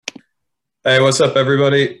Hey, what's up,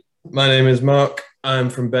 everybody? My name is Mark. I'm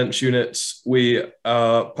from Bench Units. We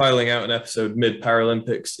are piling out an episode mid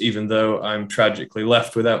Paralympics, even though I'm tragically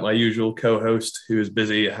left without my usual co host who is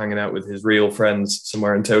busy hanging out with his real friends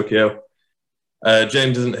somewhere in Tokyo.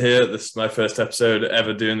 James isn't here. This is my first episode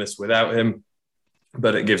ever doing this without him,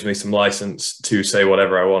 but it gives me some license to say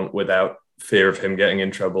whatever I want without fear of him getting in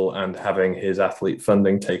trouble and having his athlete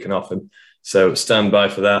funding taken off him. So stand by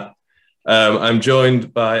for that. I'm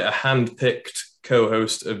joined by a hand-picked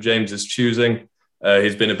co-host of James's choosing.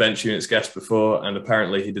 He's been a Bench Units guest before, and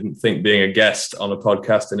apparently he didn't think being a guest on a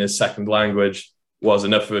podcast in his second language was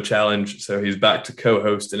enough of a challenge, so he's back to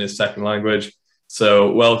co-host in his second language.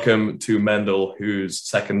 So welcome to Mendel, whose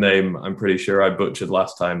second name I'm pretty sure I butchered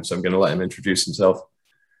last time, so I'm going to let him introduce himself.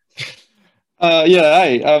 Yeah,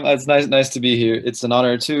 hi. It's nice to be here. It's an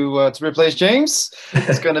honor to replace James.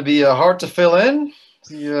 It's going to be hard to fill in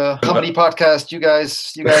the comedy podcast you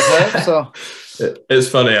guys have. So it's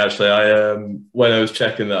funny actually. I when I was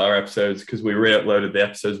checking our episodes, because we re-uploaded the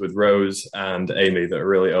episodes with Rose and Amy that are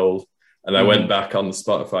really old, and I went back on the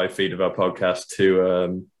Spotify feed of our podcast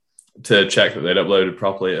to check that they'd uploaded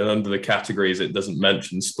properly. And under the categories, it doesn't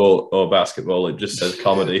mention sport or basketball; it just says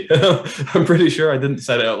comedy. I'm pretty sure I didn't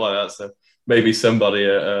set it up like that. So maybe somebody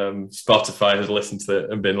at Spotify has listened to it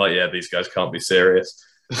and been like, "Yeah, these guys can't be serious."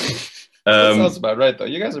 That sounds about right, though.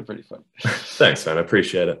 You guys are pretty funny. Thanks, man. I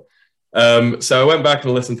appreciate it. So I went back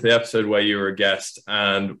and listened to the episode where you were a guest,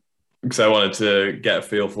 and because I wanted to get a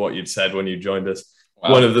feel for what you'd said when you joined us.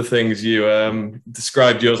 Wow. One of the things you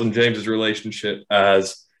described yours and James's relationship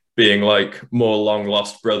as being like more long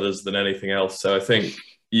lost brothers than anything else. So I think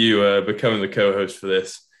you becoming the co-host for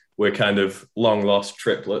this, we're kind of long lost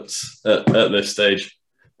triplets at this stage.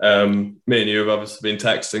 Me and you have obviously been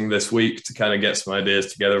texting this week to kind of get some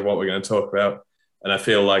ideas together of what we're going to talk about, and I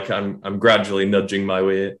feel like I'm gradually nudging my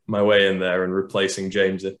way in there and replacing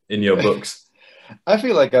James in your books. I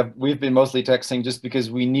feel like we've been mostly texting just because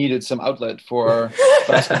we needed some outlet for our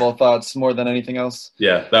basketball thoughts more than anything else.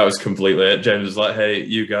 Yeah, that was completely it. James was like, "Hey,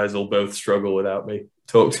 you guys will both struggle without me.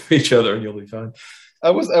 Talk to each other, and you'll be fine." I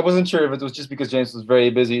wasn't sure if it was just because James was very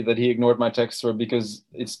busy that he ignored my text, or because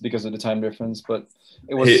of the time difference. But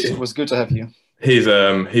it was good to have you.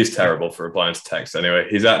 He's terrible for replying to text anyway.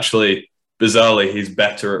 He's actually bizarrely he's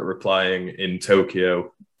better at replying in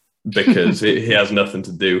Tokyo because he has nothing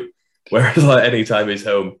to do. Whereas like anytime he's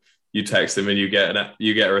home, you text him and you get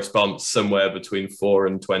a response somewhere between 4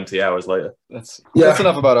 and 20 hours later. That's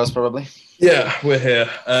enough about us, probably. Yeah, we're here.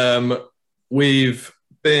 We've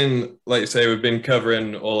been, like you say, we've been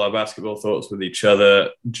covering all our basketball thoughts with each other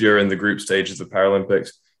during the group stages of the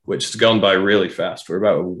Paralympics, which has gone by really fast. We're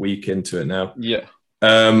about a week into it now. Yeah.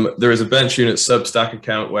 There is a Bench Unit Substack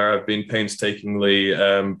account where I've been painstakingly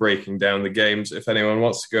breaking down the games. If anyone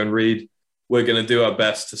wants to go and read, we're going to do our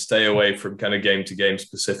best to stay away from kind of game-to-game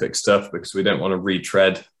specific stuff because we don't want to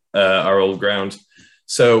retread our old ground.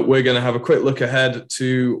 So we're going to have a quick look ahead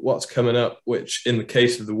to what's coming up, which in the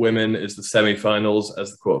case of the women is the semi-finals,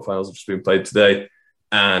 as the quarterfinals have just been played today.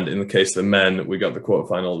 And in the case of the men, we got the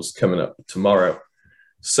quarterfinals coming up tomorrow.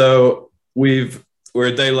 So we're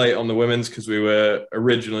a day late on the women's because we were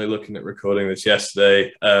originally looking at recording this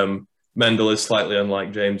yesterday. Mendel is slightly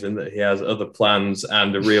unlike James in that he has other plans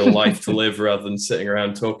and a real life to live rather than sitting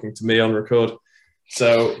around talking to me on record.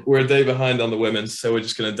 So we're a day behind on the women's, so we're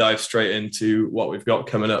just going to dive straight into what we've got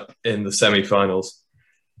coming up in the semi-finals.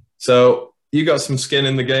 So you got some skin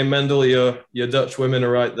in the game, Mendel. Your Dutch women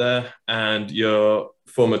are right there, and your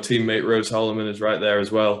former teammate Rose Holloman is right there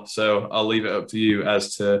as well. So I'll leave it up to you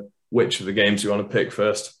as to which of the games you want to pick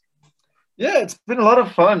first. Yeah, it's been a lot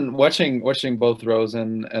of fun watching both Rose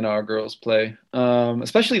and our girls play,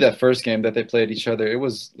 especially that first game that they played each other. It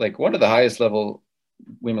was like one of the highest level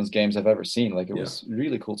women's games I've ever seen. Like it was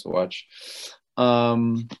really cool to watch.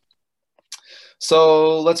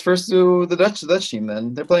 So let's first do the Dutch team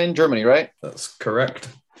then. They're playing Germany, right? That's correct.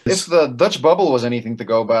 If the Dutch bubble was anything to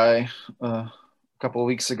go by a couple of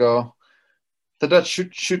weeks ago, the Dutch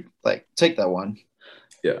should like take that one.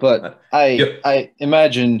 Yeah. But I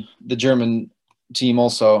imagine the German team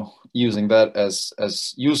also using that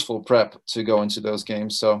as useful prep to go into those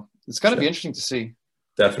games. So it's going to be interesting to see.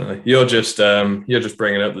 Definitely. You're just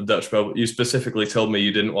bringing up the Dutch bubble. You specifically told me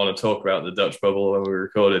you didn't want to talk about the Dutch bubble when we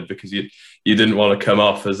recorded because you didn't want to come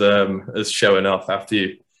off as showing off after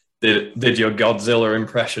you did your Godzilla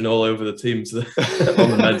impression all over the teams on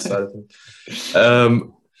the men's side of things.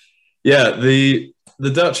 The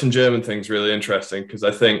Dutch and German thing's really interesting because I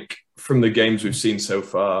think from the games we've seen so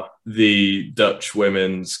far, the Dutch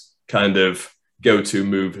women's kind of go-to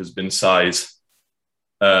move has been size.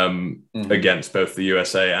 against both the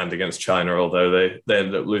USA and against China, although they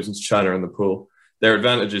ended up losing to China in the pool. Their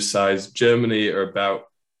advantage is size. Germany are about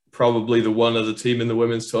probably the one other team in the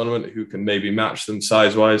women's tournament who can maybe match them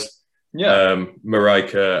size-wise. Yeah.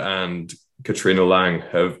 Mareike and Katrina Lang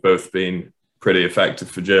have both been pretty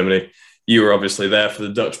effective for Germany. You were obviously there for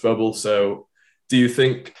the Dutch bubble, so do you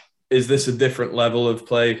think, is this a different level of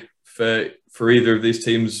play for either of these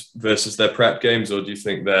teams versus their prep games, or do you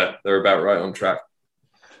think they're about right on track?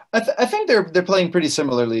 I think they're playing pretty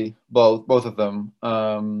similarly, both of them.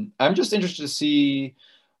 I'm just interested to see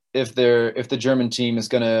if the German team is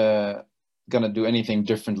gonna do anything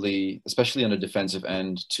differently, especially on the defensive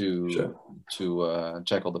end to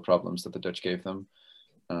tackle the problems that the Dutch gave them.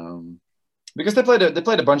 Because they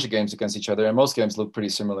played a bunch of games against each other, and most games look pretty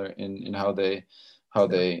similar in how they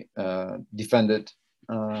defended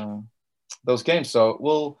those games. So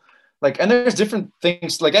we'll. And there's different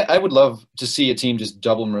things. I would love to see a team just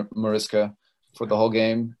double Mariska for the whole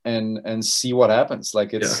game and see what happens.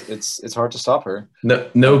 It's hard to stop her. No,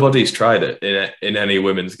 nobody's tried it in any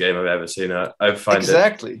women's game I've ever seen. I find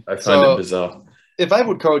it bizarre. If I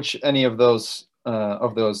would coach any of those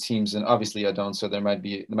teams, and obviously I don't, so there might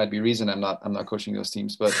be a reason I'm not coaching those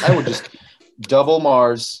teams. But I would just double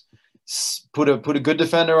Mars, put a good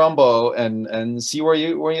defender on Bo, and see where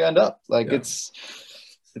you end up.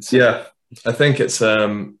 I think it's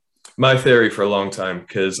my theory for a long time,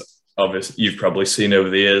 because obviously you've probably seen over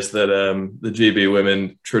the years that the GB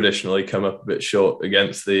women traditionally come up a bit short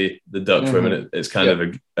against the Dutch women. It's kind of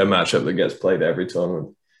a matchup that gets played every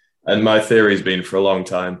tournament. And my theory has been for a long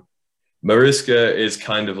time, Mariska is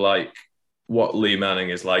kind of like what Lee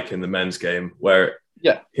Manning is like in the men's game, where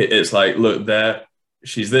it's like, look,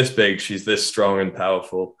 she's this big, she's this strong and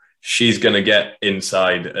powerful. She's going to get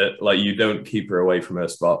inside. You don't keep her away from her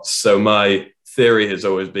spots. So my theory has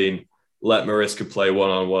always been, let Mariska play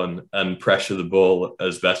one-on-one and pressure the ball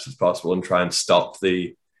as best as possible and try and stop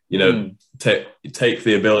take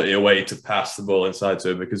the ability away to pass the ball inside to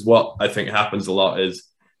her. Because what I think happens a lot is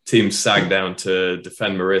teams sag down to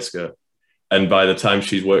defend Mariska, and by the time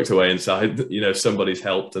she's worked her way inside, somebody's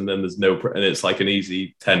helped, and then there's and it's like an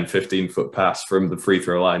easy 10, 15-foot pass from the free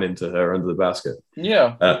throw line into her under the basket.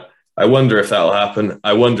 Yeah. I wonder if that'll happen.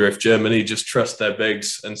 I wonder if Germany just trust their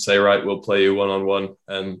bigs and say, right, we'll play you one-on-one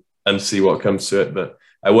and see what comes to it. But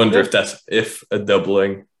I wonder if a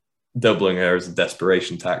doubling her is a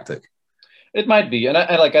desperation tactic. It might be. And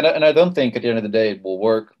I don't think at the end of the day it will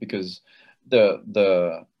work, because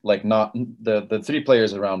the three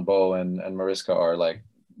players around Bo and Mariska are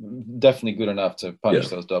definitely good enough to punish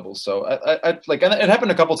those doubles. So and it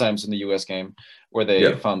happened a couple times in the US game where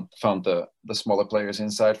they found the smaller players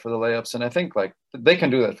inside for the layups, and I think they can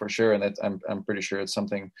do that for sure, and I'm pretty sure it's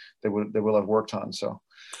something they will have worked on. So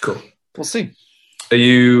cool, we'll see. Are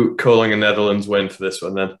you calling a Netherlands win for this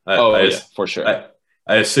one then? For sure.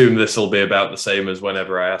 I assume this will be about the same as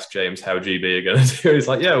whenever I ask James how GB are going to do. He's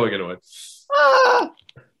like, yeah, we're going to win.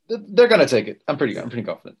 They're going to take it. I'm pretty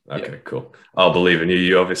confident. Okay, cool. I'll believe in you.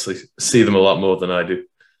 You obviously see them a lot more than I do.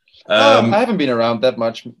 I haven't been around that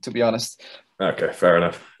much, to be honest. Okay, fair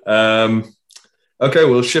enough. Okay,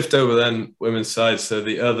 we'll shift over then, women's side. So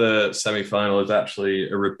the other semi-final is actually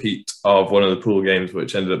a repeat of one of the pool games,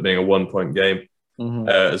 which ended up being a 1-point game,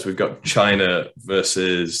 as we've got China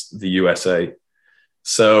versus the USA.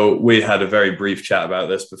 So we had a very brief chat about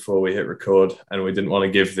this before we hit record, and we didn't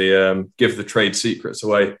want to give the trade secrets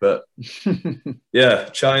away. But yeah,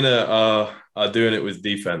 China are doing it with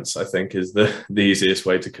defense, I think, is the easiest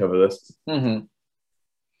way to cover this.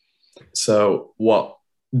 So what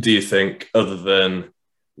do you think, other than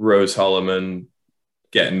Rose Holloman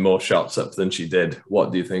getting more shots up than she did,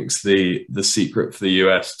 what do you think's the secret for the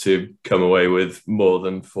US to come away with more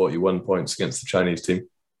than 41 points against the Chinese team?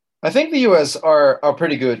 I think the US are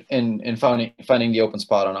pretty good in finding the open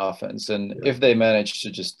spot on offense, and if they manage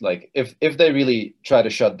to just if they really try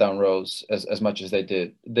to shut down Rose as much as they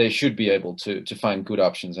did, they should be able to find good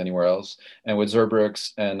options anywhere else. And with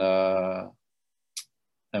Zerbrooks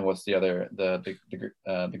and what's the other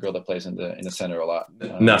the girl that plays in the center a lot?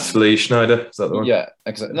 Natalie Schneider, is that the one? Yeah,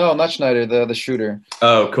 exactly. No, not Schneider, the shooter.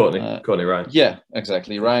 Oh, Courtney Ryan. Yeah,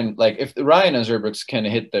 exactly. Ryan, if Ryan and Zerbrooks can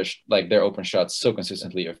hit their open shots so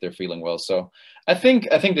consistently if they're feeling well. So I think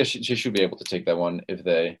she should be able to take that one if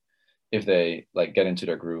they get into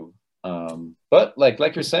their groove. But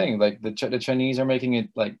like you're saying, the Chinese are making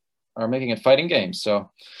it fighting games. So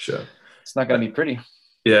sure, it's not going to be pretty.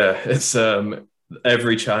 Yeah, it's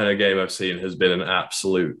every China game I've seen has been an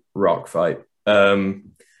absolute rock fight.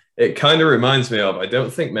 It kind of reminds me of, I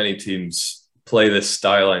don't think many teams play this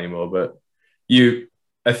style anymore, but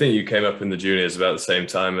I think you came up in the juniors about the same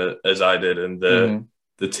time as I did, and Mm-hmm.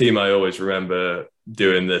 the team I always remember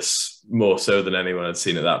doing this more so than anyone I'd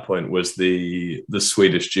seen at that point was the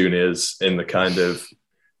Swedish juniors in the kind of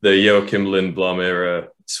the Joachim Lindblom era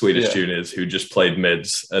Swedish Yeah. juniors who just played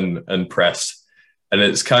mids and pressed. And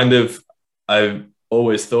it's kind of, I've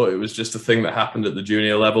always thought it was just a thing that happened at the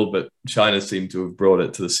junior level, but China seemed to have brought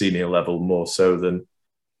it to the senior level more so than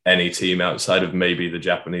any team outside of maybe the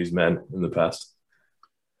Japanese men in the past.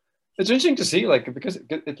 It's interesting to see, like, because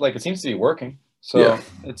it seems to be working. So Yeah.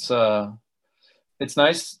 it's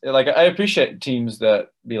nice. Like, I appreciate teams that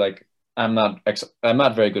be like, I'm not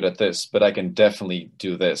very good at this, but I can definitely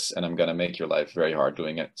do this, and I'm gonna make your life very hard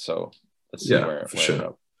doing it. So let's see Yeah, where for it sure.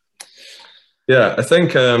 goes. Yeah, I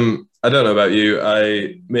think I don't know about you.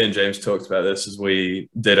 Me and James talked about this as we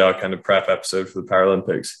did our kind of prep episode for the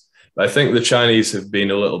Paralympics. But I think the Chinese have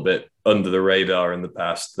been a little bit under the radar in the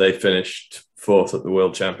past. They finished fourth at the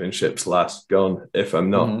World Championships last gone, if I'm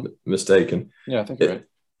not mistaken. Yeah, I think you're right.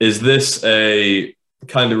 Is this a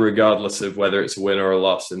kind of regardless of whether it's a win or a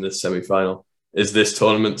loss in this semi-final? Is this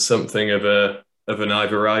tournament something of an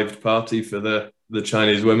I've arrived party for the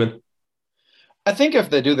Chinese women? I think if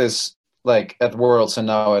they do this like at Worlds and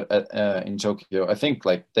now at in Tokyo, I think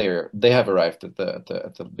like they have arrived at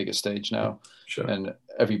the biggest stage now, Sure. and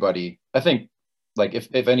everybody. I think like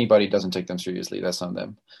if anybody doesn't take them seriously, that's on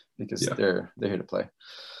them because they're here to play.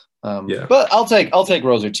 But I'll take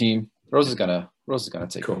Rose or team. Rose is gonna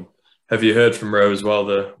take. Cool. Have you heard from Rose while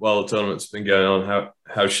the tournament's been going on?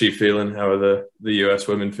 How's she feeling? How are the US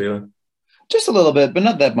women feeling? Just a little bit, but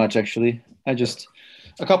not that much actually.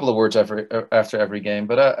 A couple of words after every game,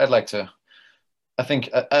 but I'd like to.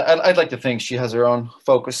 I'd like to think she has her own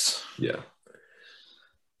focus. Yeah.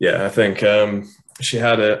 I think she's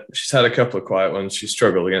had a couple of quiet ones. She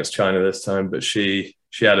struggled against China this time, but she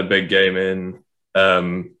had a big game in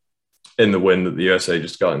the win that the USA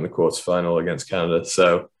just got in the quarterfinal against Canada.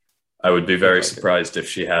 So I would be very surprised if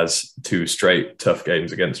she has two straight tough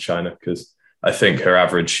games against China, because I think her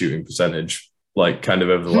average shooting percentage, like kind of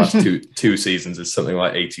over the last two seasons, is something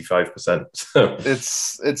like 85%. So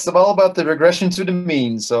it's all about the regression to the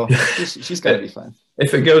mean. So she's gonna be fine.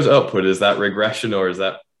 If it goes upward, is that regression or is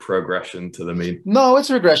that progression to the mean? No, it's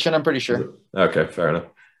regression. I'm pretty sure. Okay, fair enough.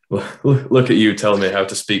 Look at you telling me how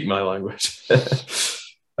to speak my language.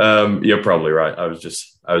 You're probably right. I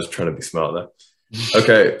was trying to be smart there.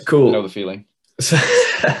 Okay, cool. I know the feeling.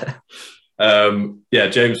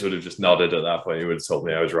 James would have just nodded at that point. He would have told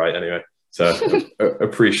me I was right anyway. So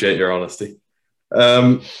appreciate your honesty.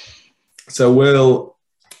 So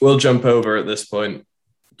we'll jump over at this point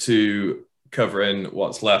to covering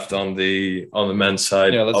what's left on the men's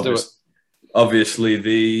side. Yeah, let's do it. Obviously,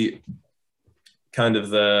 the kind of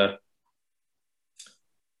the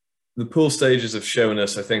pool stages have shown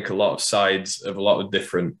us, I think, a lot of sides of a lot of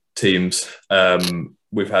different teams.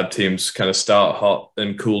 We've had teams kind of start hot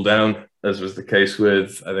and cool down, as was the case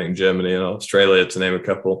with, I think, Germany and Australia, to name a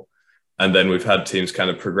couple. And then we've had teams kind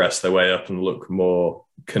of progress their way up and look more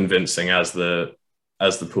convincing as the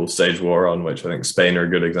pool stage wore on, which I think Spain are a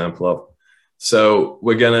good example of. So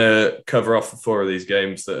we're going to cover off the four of these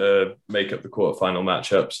games that make up the quarterfinal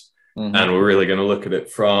matchups. Mm-hmm. And we're really going to look at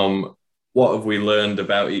it from what have we learned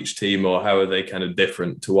about each team, or how are they kind of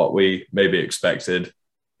different to what we maybe expected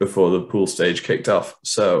before the pool stage kicked off.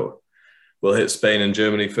 So we'll hit Spain and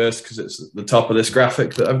Germany first because it's at the top of this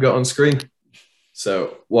graphic that I've got on screen.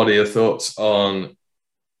 So what are your thoughts on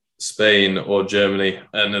Spain or Germany?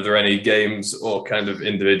 And are there any games or kind of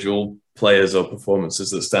individual players or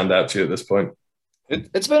performances that stand out to you at this point?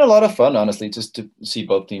 It's been a lot of fun, honestly, just to see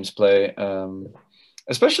both teams play.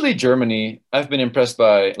 Especially Germany, I've been impressed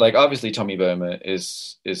by, like, obviously Tommy Boehme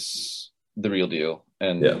is the real deal.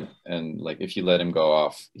 And like, if you let him go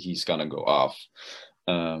off, he's going to go off.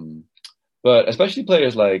 But especially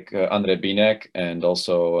players like Andre Binek and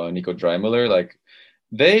also Nico Dreimüller, like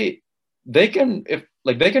they can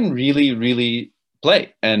really, really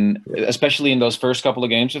play. And especially in those first couple of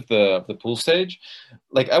games of the pool stage,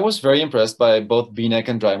 like I was very impressed by both Binek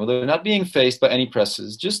and Dreimüller not being faced by any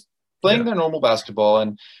presses, just playing their normal basketball.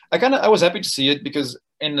 And I was happy to see it because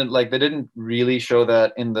they didn't really show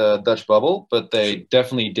that in the Dutch bubble, but they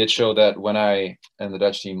definitely did show that when I and the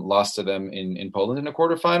Dutch team lost to them in Poland in the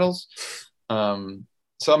quarterfinals.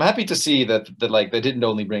 So I'm happy to see that they didn't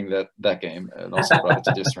only bring that game and also brought it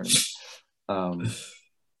to this tournament.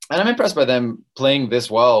 And I'm impressed by them playing this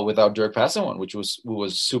well without Dirk Passawan, who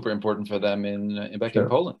was super important for them back in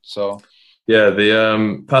Poland. So. Yeah,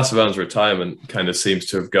 the Passavan's retirement kind of seems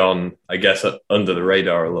to have gone, I guess, under the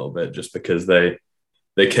radar a little bit, just because they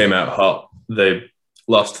came out hot. They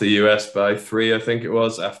lost to the US by 3, I think it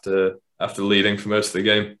was, after leading for most of the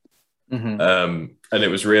game. And it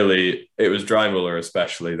was Dreimüller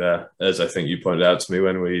especially there, as I think you pointed out to me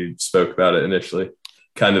when we spoke about it initially,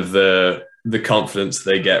 kind of the confidence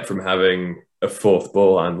they get from having a fourth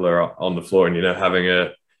ball handler on the floor, and having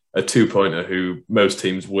a 2-pointer who most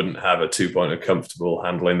teams wouldn't have a 2-pointer comfortable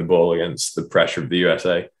handling the ball against the pressure of the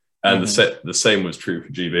USA. And the same was true for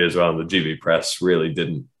GB as well. The GB press really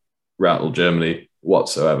didn't rattle Germany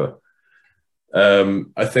whatsoever.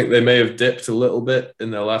 I think they may have dipped a little bit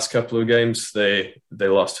in their last couple of games. They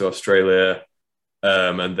lost to Australia,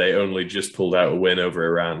 and they only just pulled out a win over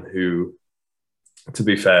Iran, who, to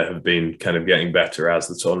be fair, have been kind of getting better as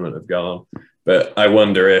the tournament have gone on. But I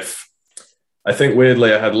wonder I think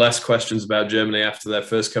weirdly I had less questions about Germany after their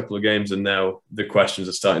first couple of games, and now the questions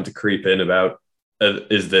are starting to creep in about,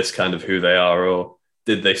 is this kind of who they are, or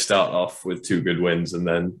did they start off with 2 good wins and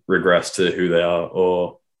then regress to who they are,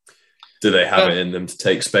 or do they have it in them to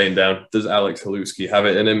take Spain down? Does Alex Haluski have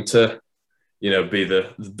it in him to, be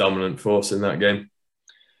the dominant force in that game?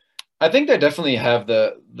 I think they definitely have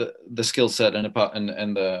the skill set and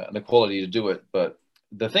the quality to do it. But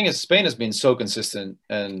the thing is, Spain has been so consistent,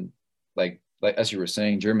 and like as you were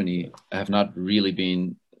saying, Germany have not really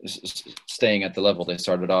been staying at the level they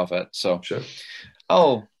started off at. So sure.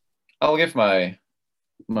 I'll give I'll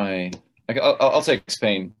take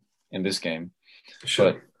Spain in this game.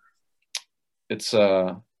 Sure. But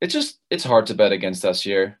it's hard to bet against us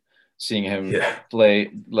here, seeing him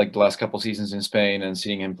play like the last couple seasons in Spain and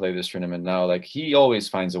seeing him play this tournament now. Like, he always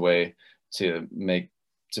finds a way to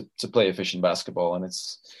play efficient basketball, and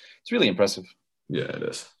it's really impressive. Yeah, it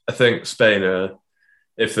is. I think Spain,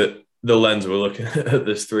 if the lens we're looking at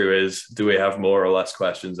this through is, do we have more or less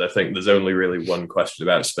questions? I think there's only really one question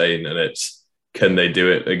about Spain, and it's, can they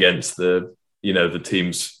do it against the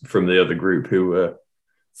teams from the other group who were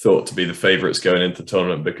thought to be the favourites going into the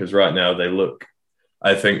tournament? Because right now they look,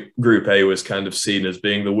 I think Group A was kind of seen as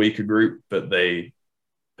being the weaker group, but they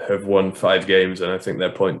have won 5 games, and I think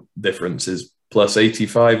their point difference is plus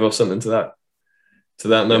 85 or something to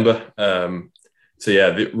that number. So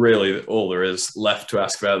yeah, really all there is left to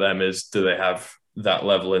ask about them is, do they have that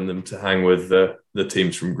level in them to hang with the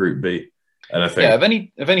teams from Group B? And I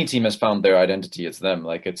think if any team has found their identity, it's them.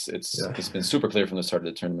 Like, it's been super clear from the start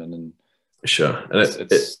of the tournament. And sure,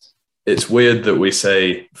 and it's weird that we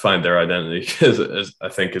say find their identity, because I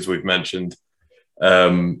think, as we've mentioned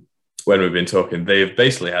when we've been talking, they have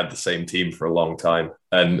basically had the same team for a long time,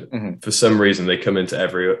 and for some reason they come into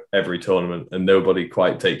every tournament and nobody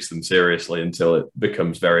quite takes them seriously until it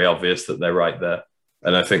becomes very obvious that they're right there.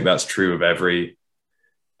 And I think that's true of every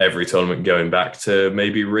tournament going back to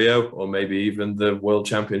maybe Rio, or maybe even the World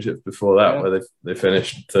Championships before that, where they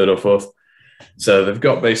finished 3rd or 4th. So they've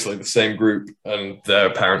got basically the same group, and they're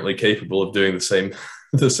apparently capable of doing the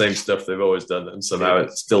same stuff they've always done, and somehow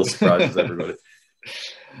it still surprises everybody.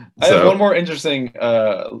 I have one more interesting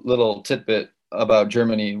little tidbit about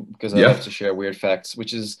Germany, because I love to share weird facts,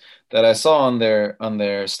 which is that I saw on their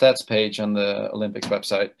stats page on the Olympics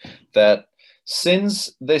website that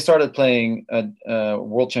since they started playing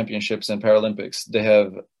World Championships and Paralympics, they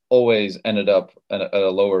have always ended up at a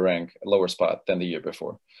lower spot than the year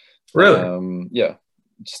before. Really? Yeah.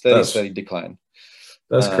 Steady decline.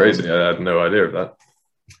 That's crazy. I had no idea of that.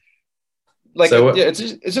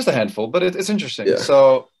 It's just a handful, but it's interesting. Yeah.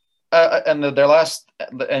 So, and their last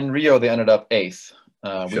in Rio, they ended up 8th.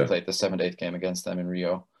 We played the 7th, 8th game against them in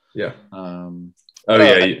Rio. Yeah.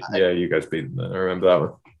 You guys beat them. I remember that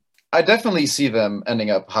one. I definitely see them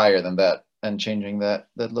ending up higher than that and changing that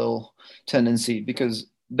little tendency, because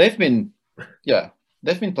they've been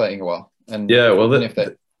playing well. And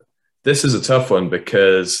this is a tough one,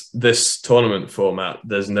 because this tournament format,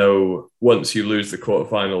 once you lose the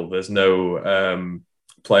quarterfinal, there's no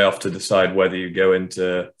playoff to decide whether you go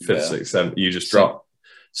into 5th, 6th, 7th. You just drop.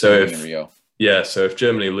 So if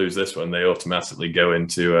Germany lose this one, they automatically go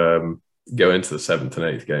into the 7th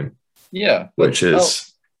and 8th game. Yeah,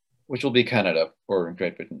 which will be Canada or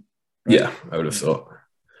Great Britain. Right? Yeah, I would have thought.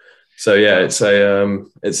 So it's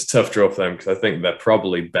a tough draw for them, because I think they're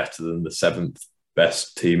probably better than the 7th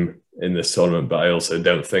best team in this tournament, but I also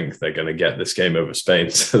don't think they're going to get this game over Spain.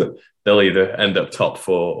 So they'll either end up top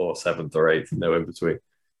 4 or 7th or 8th, no in between.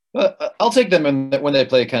 I'll take them when they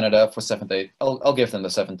play Canada for 7th, 8th. I'll give them the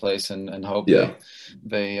 7th place and hope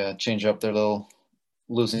they change up their little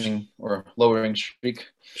losing or lowering streak.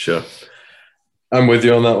 Sure. I'm with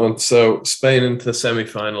you on that one. So Spain into the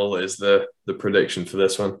semi-final is the prediction for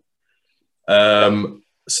this one.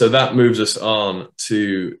 So that moves us on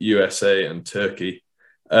to USA and Turkey.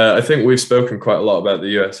 I think we've spoken quite a lot about the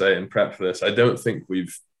USA in prep for this. I don't think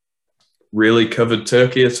we've really covered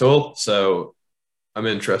Turkey at all. So I'm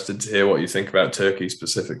interested to hear what you think about Turkey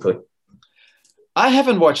specifically. I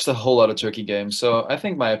haven't watched a whole lot of Turkey games, so I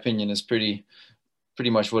think my opinion is pretty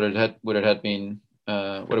much what it had been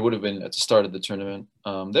what it would have been at the start of the tournament.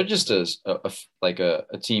 They're just a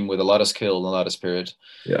team with a lot of skill and a lot of spirit.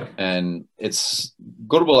 Yeah, and it's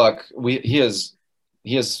Gorbulak. He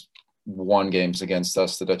has won games against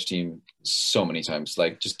us, the Dutch team, so many times.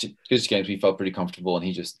 Like just good games, we felt pretty comfortable, and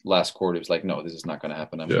he just last quarter was like, "No, this is not going to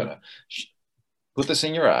happen. I'm gonna put this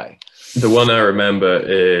in your eye." The one I remember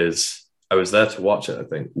is I was there to watch it. I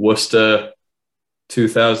think Worcester,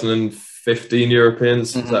 2015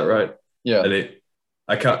 Europeans. Is that right? Yeah. And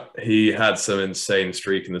he had some insane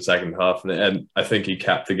streak in the second half, and I think he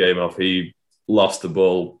capped the game off. He lost the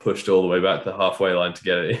ball, pushed all the way back to the halfway line to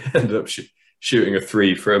get it. He ended up shooting a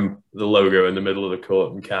three from the logo in the middle of the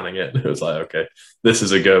court and canning it. It was like, okay, this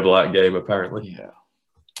is a Gorbulak game, apparently. Yeah.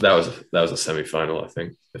 That was a semi-final, I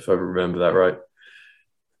think, if I remember that right.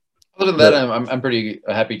 Other than that, I'm pretty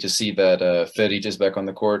happy to see that Feric is back on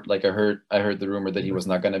the court. Like I heard the rumor that he was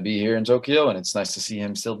not going to be here in Tokyo, and it's nice to see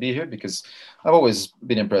him still be here because I've always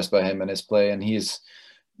been impressed by him and his play. And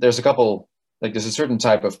there's a certain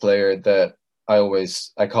type of player that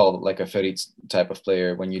I call like a Feric type of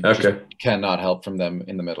player when you just cannot help from them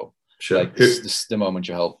in the middle. Sure. Like this is the moment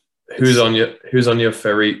you help. Who's on your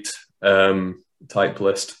Feric type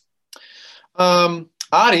list?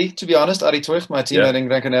 Ari, to be honest, Ari Toich, my teammate in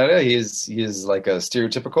Gran Canaria, he is like a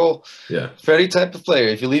stereotypical Feric type of player.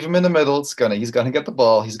 If you leave him in the middle, he's gonna get the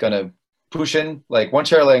ball. He's gonna push in like one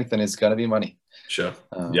chair length, and it's gonna be money. Sure.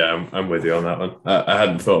 I'm with you on that one. I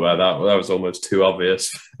hadn't thought about that. That was almost too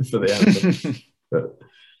obvious for the answer.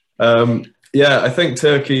 But, I think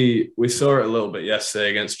Turkey, we saw it a little bit yesterday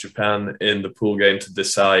against Japan in the pool game to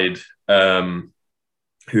decide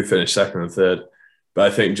who finished second and third. But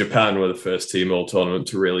I think Japan were the first team all tournament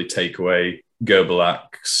to really take away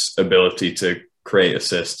Gorbulak's ability to create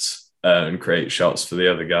assists and create shots for the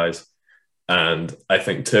other guys. And I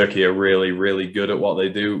think Turkey are really, really good at what they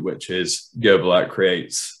do, which is Gorbulak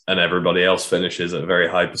creates and everybody else finishes at a very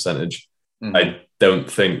high percentage. Mm-hmm. I don't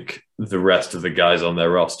think the rest of the guys on their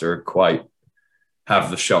roster quite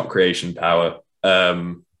have the shot creation power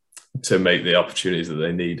to make the opportunities that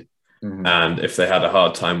they need. Mm-hmm. And if they had a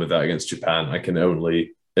hard time with that against Japan, I can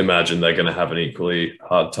only imagine they're going to have an equally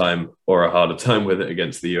hard time or a harder time with it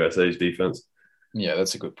against the USA's defense. Yeah,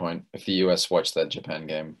 that's a good point. If the US watched that Japan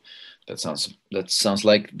game, that sounds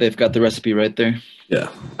like they've got the recipe right there. Yeah,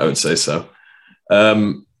 I would say so.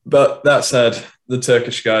 But that said, the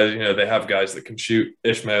Turkish guys, they have guys that can shoot.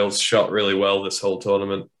 Ismail's shot really well this whole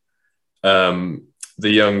tournament. The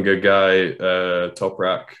younger guy,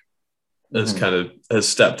 Toprak, has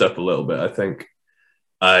stepped up a little bit, I think.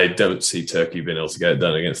 I don't see Turkey being able to get it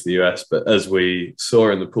done against the US, but as we saw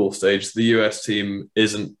in the pool stage, the US team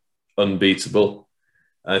isn't unbeatable.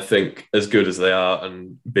 I think as good as they are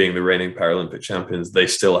and being the reigning Paralympic champions, they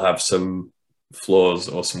still have some flaws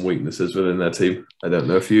or some weaknesses within their team. I don't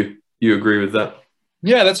know if you agree with that.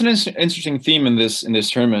 Yeah, that's an interesting theme in this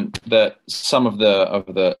tournament, that some of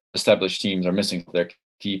the established teams are missing their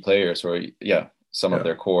key players, or some of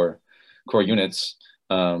their core units,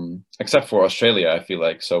 except for Australia, I feel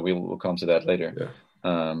like. So we'll come to that later.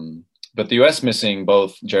 Yeah. But the US missing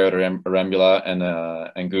both Jared Arambula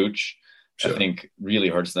and Gooch, I think really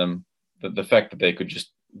hurts them. The fact that they could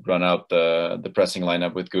just run out the pressing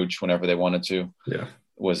lineup with Gooch whenever they wanted to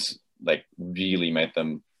was like really made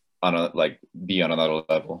them be on another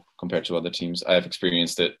level compared to other teams. I've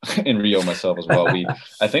experienced it in Rio myself as well.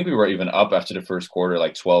 I think we were even up after the first quarter,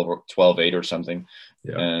 like 12-8 or something.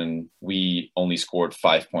 Yeah. And we only scored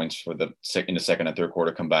 5 points in the second and third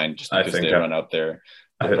quarter combined, just because they run out their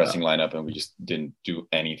pressing lineup, and we just didn't do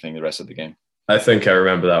anything the rest of the game. I think I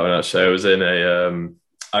remember that one actually.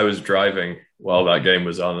 I was driving while that game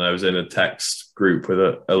was on, and I was in a text group with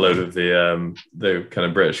a load of the kind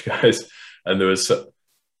of British guys, and there was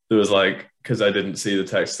like, because I didn't see the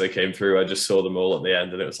texts they came through, I just saw them all at the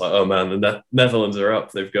end, and it was like, oh man, the Netherlands are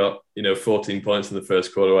up. They've got 14 points in the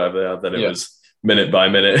first quarter, whatever they had. Then it was minute by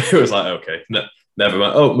minute. It was like, okay, never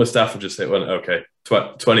mind. Oh, Mustafa just hit one. Okay,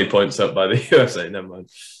 20 points up by the USA. Never mind.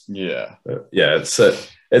 Yeah, it's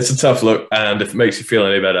a tough look, and if it makes you feel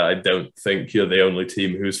any better, I don't think you're the only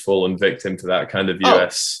team who's fallen victim to that kind of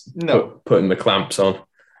US putting the clamps on.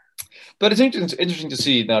 But it's interesting to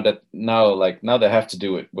see now they have to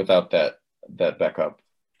do it without that backup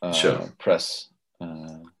press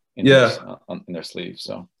in their sleeve.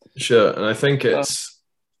 So sure, and I think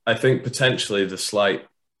I think potentially the slight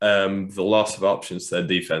the loss of options to their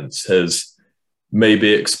defense has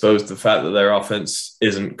maybe exposed the fact that their offense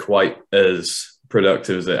isn't quite as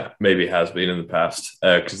productive as it maybe has been in the past,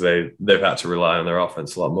 because they've had to rely on their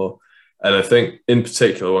offense a lot more. And I think in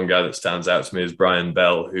particular, one guy that stands out to me is Brian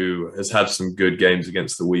Bell, who has had some good games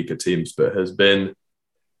against the weaker teams, but has been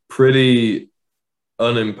pretty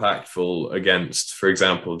unimpactful against, for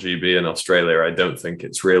example, GB in Australia. I don't think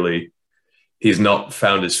he's not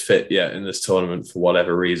found his fit yet in this tournament for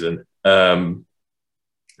whatever reason. And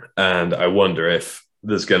I wonder if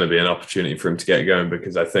there's going to be an opportunity for him to get going,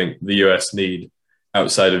 because I think the US need,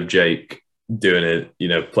 outside of Jake doing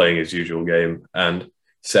it, playing his usual game, and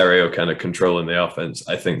Serio kind of controlling the offense,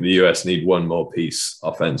 I think the US need one more piece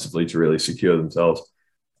offensively to really secure themselves.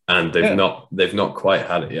 And they've not quite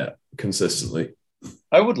had it yet consistently.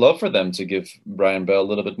 I would love for them to give Brian Bell a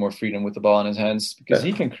little bit more freedom with the ball in his hands, because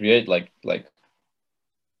he can create like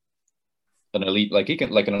an elite,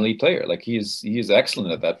 an elite player. Like he's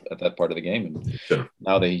excellent at that part of the game. And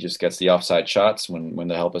now that he just gets the offside shots when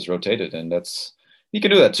the help is rotated, and he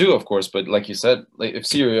can do that too, of course. But like you said, like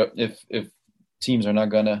if teams are not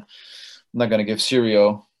gonna give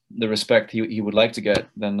Serio the respect he would like to get,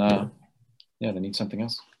 then they need something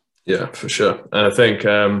else. Yeah, for sure. And I think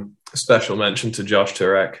a special mention to Josh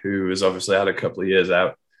Turek, who has obviously had a couple of years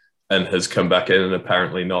out and has come back in and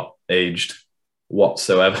apparently not aged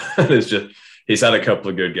whatsoever. He's had a couple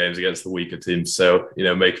of good games against the weaker teams, so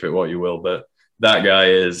make of it what you will. But that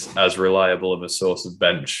guy is as reliable of a source of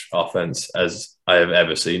bench offense as I have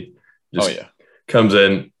ever seen. Comes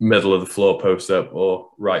in middle of the floor post up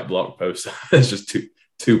or right block post up. It's just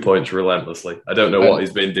two points relentlessly. I don't know what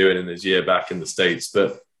he's been doing in his year back in the States,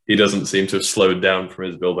 but he doesn't seem to have slowed down from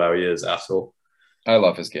his Bilbao years at all. I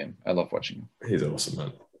love his game. I love watching him. He's awesome,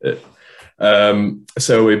 man.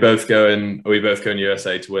 So are we both going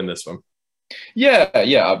USA to win this one? Yeah.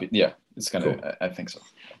 It's gonna. Cool. I think so.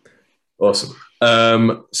 Awesome.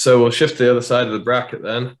 So we'll shift to the other side of the bracket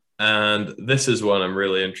then, and this is one I'm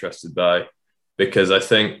really interested by, because I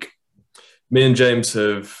think me and James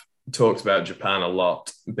have talked about Japan a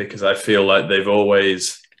lot, because I feel like they've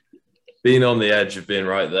always been on the edge of being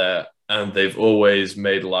right there, and they've always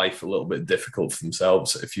made life a little bit difficult for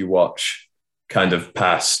themselves. If you watch kind of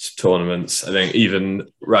past tournaments, I think even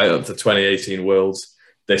right up to 2018 Worlds,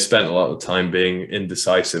 they spent a lot of time being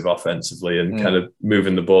indecisive offensively and kind of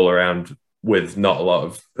moving the ball around with not a lot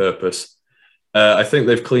of purpose. I think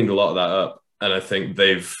they've cleaned a lot of that up, and I think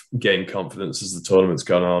they've gained confidence as the tournament's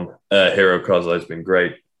gone on. Hiro Kozai's been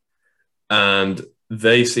great, and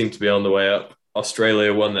they seem to be on the way up.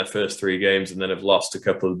 Australia won their first 3 games and then have lost a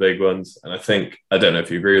couple of the big ones. And I don't know if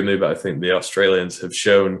you agree with me, but I think the Australians have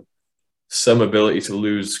shown some ability to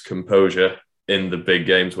lose composure in the big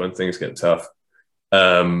games when things get tough.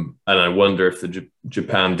 And I wonder if the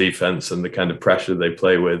Japan defense and the kind of pressure they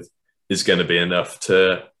play with is going to be enough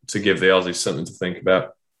to give the Aussies something to think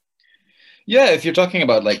about. Yeah, if you're talking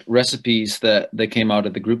about like recipes that came out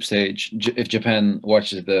at the group stage, if Japan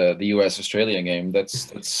watches the US Australia game,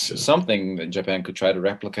 that's something that Japan could try to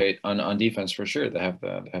replicate on defense for sure. They have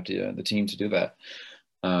the team to do that.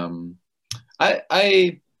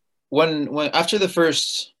 When after the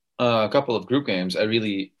first couple of group games, I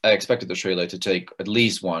expected Australia to take at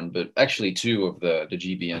least one, but actually 2 of the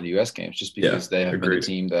GB and the US games, just because they have been a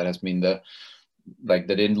team that has been they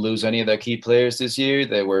didn't lose any of their key players this year.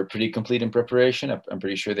 They were pretty complete in preparation. I'm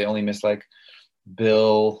pretty sure they only missed like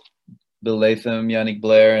Bill Latham, Yannick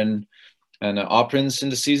Blair, and Oprins in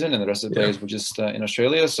the season, and the rest of the players were just in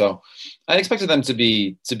Australia. So I expected them to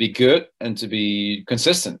be good and to be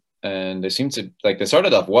consistent. And they seem to they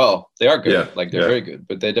started off well. They are good, they're very good,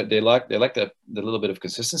 but they lack the little bit of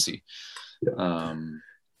consistency.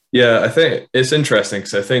 I think it's interesting,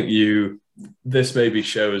 because I think this maybe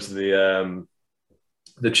shows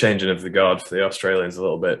the changing of the guard for the Australians a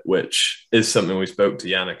little bit, which is something we spoke to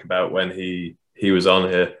Yannick about when he was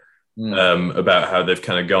on here, about how they've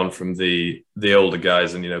kind of gone from the older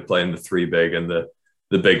guys and playing the 3 big and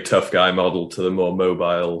the big tough guy model to the more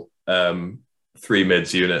mobile 3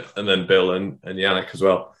 mids unit, and then Bill and Yannick as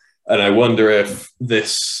well. And I wonder if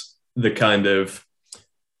the kind of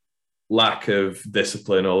lack of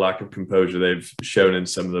discipline or lack of composure they've shown in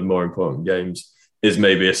some of the more important games is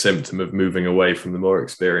maybe a symptom of moving away from the more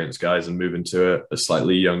experienced guys and moving to a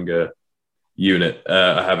slightly younger unit.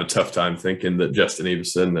 I have a tough time thinking that Justin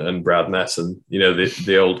Everson and Brad Ness and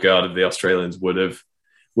the old guard of the Australians would have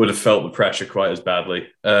felt the pressure quite as badly.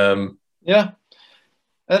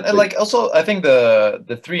 And like also, I think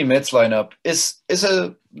the three mids lineup is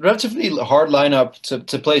a relatively hard lineup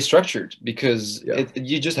to play structured because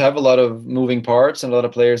you just have a lot of moving parts and a lot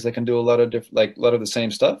of players that can do a lot of a lot of the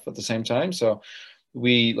same stuff at the same time. So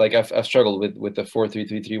I've struggled with the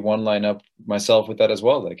 4-3-3-1 lineup myself with that as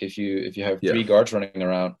well. Like if you have three guards running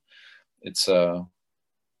around, it's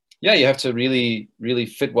you have to really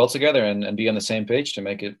fit well together and be on the same page to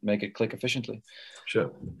make it click efficiently.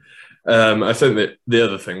 Sure. I think that the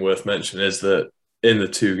other thing worth mentioning is that in the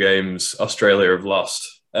two games Australia have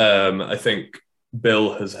lost, I think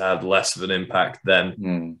Bill has had less of an impact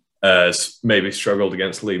then. Maybe struggled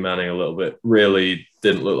against Lee Manning a little bit. Really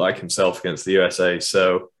didn't look like himself against the USA.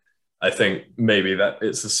 So I think maybe that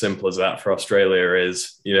it's as simple as that for Australia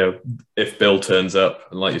is, if Bill turns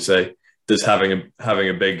up and like you say, does having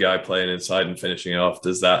a big guy playing inside and finishing off,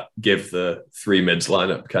 does that give the three mids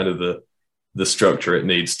lineup kind of the structure it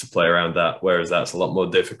needs to play around that? Whereas that's a lot more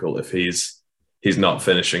difficult if he's not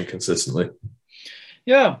finishing consistently.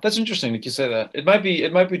 Yeah, that's interesting that you say that. It might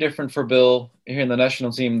be different for Bill here in the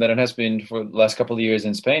national team than it has been for the last couple of years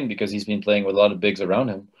in Spain because he's been playing with a lot of bigs around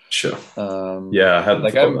him. Sure. I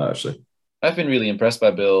hadn't thought that actually. I've been really impressed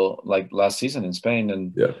by Bill like last season in Spain,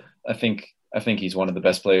 and I think he's one of the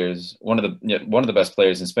best players, one of the best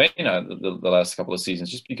players in Spain the last couple of seasons,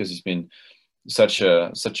 just because he's been such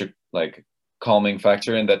a like calming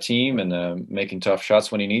factor in that team and making tough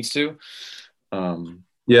shots when he needs to.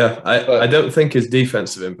 I don't think his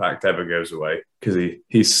defensive impact ever goes away because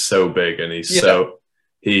he's so big and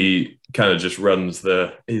he kind of just runs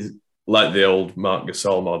he's like the old Marc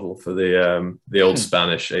Gasol model for the old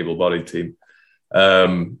Spanish able-bodied team.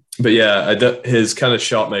 His kind of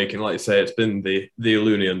shot making, like you say, it's been the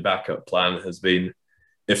Ilunian backup plan has been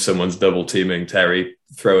if someone's double teaming Terry,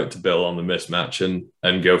 throw it to Bill on the mismatch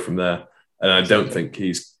and go from there. And I don't think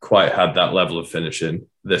he's quite had that level of finishing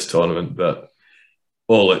this tournament, but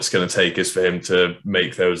all it's going to take is for him to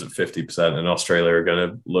make those at 50%, and Australia are going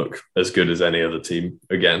to look as good as any other team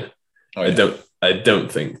again. I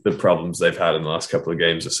don't think the problems they've had in the last couple of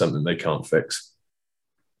games are something they can't fix.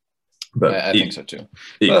 But I think so too.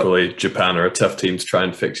 Equally, Japan are a tough team to try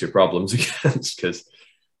and fix your problems against because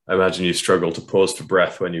I imagine you struggle to pause for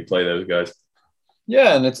breath when you play those guys.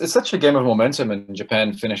 Yeah, and it's such a game of momentum, and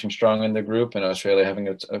Japan finishing strong in the group, and Australia having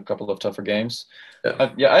a couple of tougher games.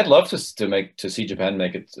 I'd love to see Japan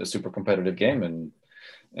make it a super competitive game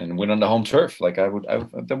and win on the home turf. Like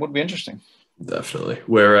that would be interesting. Definitely.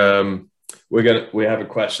 We have a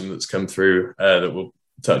question that's come through that we'll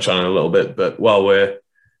touch on in a little bit. But while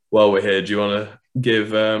we're here, do you want to give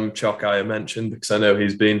Chokai a mention, because I know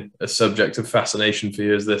he's been a subject of fascination for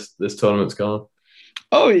you as this tournament's gone?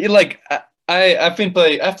 Oh, like. I've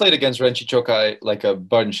played against Renshi Chokai like a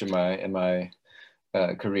bunch in my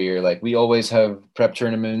career. Like we always have prep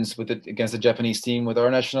tournaments against the Japanese team with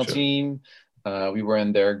our national team. We were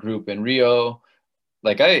in their group in Rio.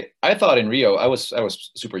 Like I thought in Rio, I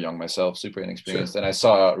was super young myself, super inexperienced, and I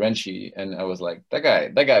saw Renshi and I was like,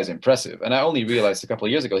 that guy's impressive. And I only realized a couple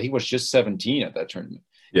of years ago he was just 17 at that tournament.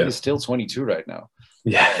 Yeah. He's still 22 right now.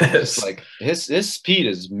 Yeah, it's like his speed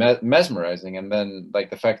is mesmerizing, and then like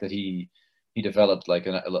the fact that he developed like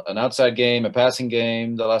an outside game, a passing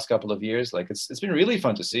game the last couple of years. Like it's been really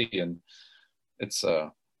fun to see, and it's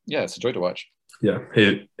a joy to watch. Yeah,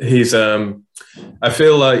 he's I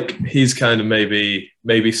feel like he's kind of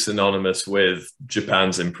maybe synonymous with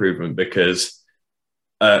Japan's improvement because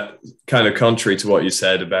kind of contrary to what you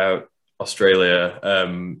said about Australia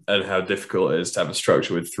and how difficult it is to have a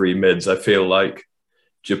structure with three mids, I feel like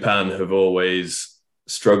Japan have always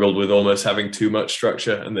struggled with almost having too much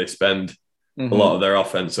structure, and they spend a lot of their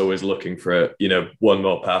offense always looking for one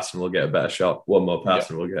more pass and we'll get a better shot, one more pass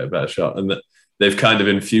and we'll get a better shot, and they've kind of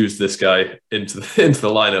infused this guy into the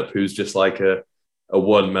lineup who's just like a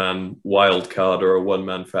one-man wild card or a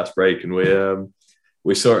one-man fast break. And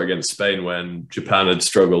we saw it against Spain when Japan had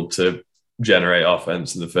struggled to generate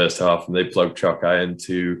offense in the first half, and they plugged Chokai in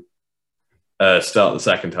to start the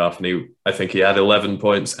second half, and I think he had 11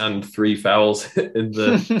 points and 3 fouls in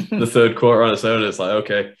the third quarter on its own. It's like,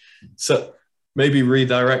 okay, so maybe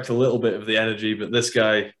redirect a little bit of the energy, but this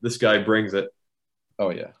guy brings it. Oh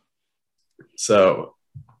yeah. So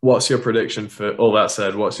what's your prediction for all that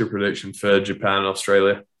said? What's your prediction for Japan,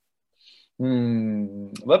 Australia?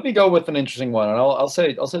 Let me go with an interesting one, and I'll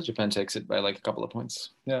say Japan takes it by like a couple of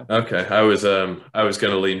points. Yeah. Okay. I was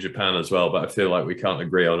going to lean Japan as well, but I feel like we can't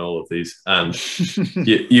agree on all of these. And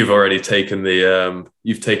you've already taken the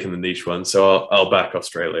niche one, so I'll back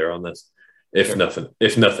Australia on this. If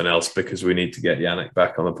nothing else, because we need to get Yannick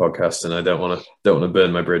back on the podcast, and I don't want to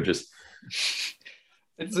burn my bridges.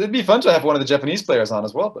 It'd be fun to have one of the Japanese players on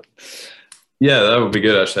as well. But Yeah, that would be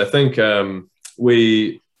good, actually. I think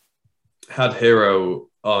we had Hero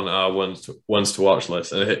on our ones to watch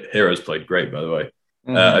list, and Hero's played great, by the way.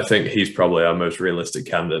 I think he's probably our most realistic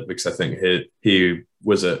candidate because I think he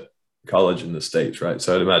was at college in the States, right?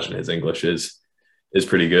 So I'd imagine his English is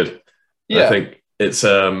pretty good. Yeah. I think it's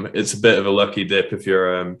a bit of a lucky dip if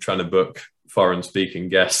you're trying to book foreign speaking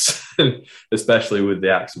guests, especially with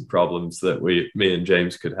the accent problems that me and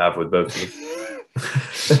James could have with both of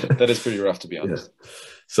them. That is pretty rough, to be honest. Yeah.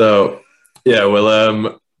 So yeah,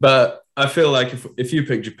 well, but I feel like if you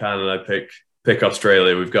pick Japan and I pick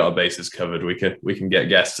Australia, we've got our bases covered. We can get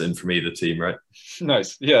guests in from either team, right?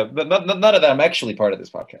 Nice. Yeah, but none of that. I'm actually part of this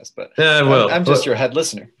podcast, but yeah, well, I'm just your head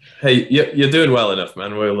listener. Hey, you're doing well enough,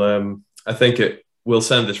 man. I think we'll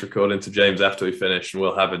send this recording to James after we finish, and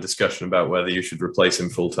we'll have a discussion about whether you should replace him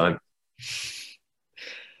full time.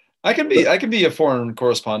 I can be a foreign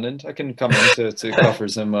correspondent. I can come in to cover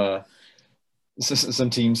some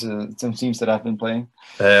teams that I've been playing.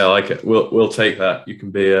 Yeah, I like it. We'll take that. You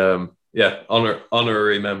can be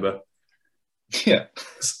honorary member. Yeah.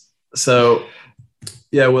 So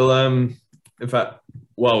yeah, we'll in fact,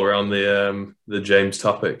 while we're on the James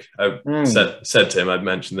topic, I said to him I'd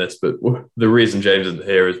mention this, but the reason James isn't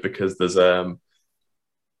here is because there's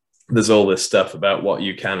all this stuff about what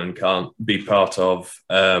you can and can't be part of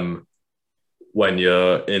when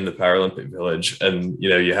you're in the Paralympic Village, and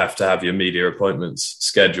you have to have your media appointments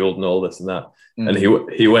scheduled and all this and that. And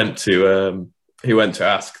he went to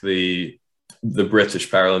ask the British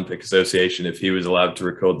Paralympic Association if he was allowed to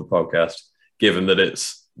record the podcast, given that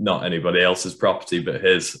it's not anybody else's property but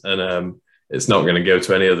his, and it's not going to go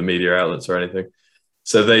to any other media outlets or anything.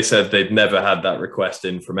 So they said they'd never had that request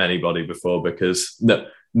in from anybody before because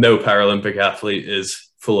no Paralympic athlete is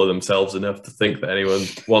full of themselves enough to think that anyone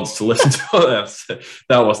wants to listen to us.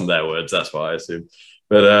 That wasn't their words, that's what I assume.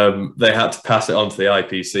 But they had to pass it on to the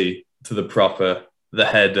IPC, to the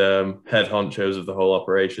head honchos of the whole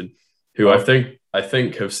operation, who I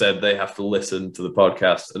think have said they have to listen to the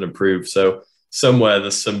podcast and approve. So somewhere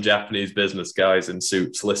there's some Japanese business guys in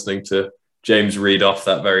suits listening to James read off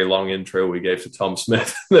that very long intro we gave to Tom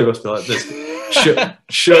Smith. They must be like, this.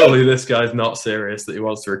 Surely this guy's not serious that he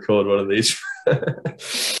wants to record one of these.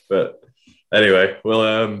 But anyway,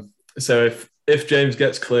 well, so if James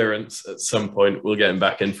gets clearance at some point, we'll get him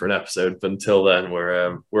back in for an episode. But until then,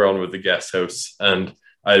 we're on with the guest hosts, and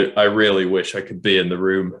I really wish I could be in the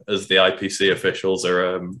room as the IPC officials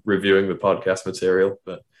are reviewing the podcast material,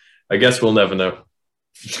 but I guess we'll never know.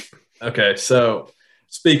 Okay, so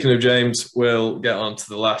speaking of James, we'll get on to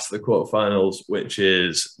the last of the quarterfinals, which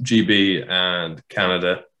is GB and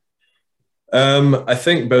Canada. I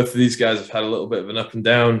think both of these guys have had a little bit of an up and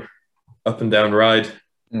down ride.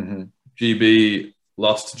 Mm-hmm. GB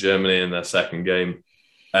lost to Germany in their second game.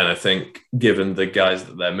 And I think given the guys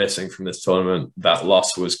that they're missing from this tournament, that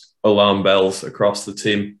loss was alarm bells across the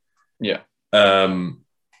team. Yeah.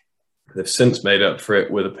 They've since made up for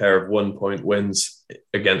it with a pair of 1-point wins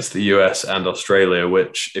against the US and Australia,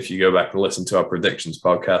 which if you go back and listen to our predictions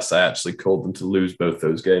podcast, I actually called them to lose both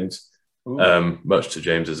those games, much to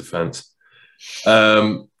James's offense.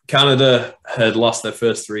 Canada had lost their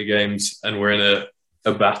first 3 games and were in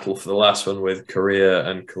a battle for the last one with Korea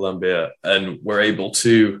and Colombia, and were able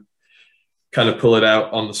to kind of pull it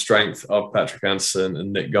out on the strength of Patrick Anderson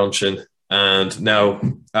and Nick Gonshin. And now,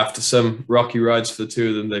 after some rocky rides for the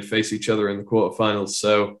two of them, they face each other in the quarterfinals.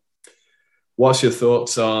 So, what's your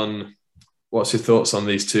thoughts on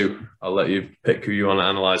these two? I'll let you pick who you want to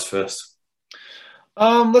analyze first.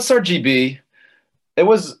 Let's start GB. It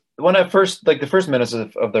was when I first, the first minutes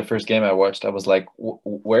of their first game I watched, I was like,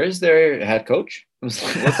 where is their head coach? I was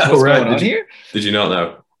like, what's going on here? Did you not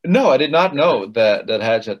know? No, I did not know that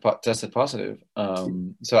Hadj had tested positive.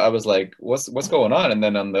 So I was like, what's going on? And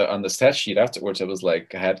then on the stat sheet afterwards, it was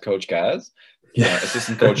like head coach Gaz,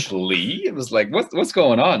 assistant coach Lee. It was like, what's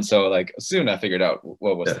going on? So like soon I figured out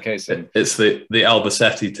what was the case. And it's the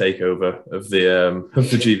Albacete takeover of the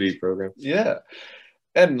GB program. Yeah.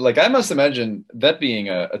 And like I must imagine that being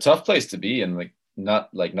a tough place to be, and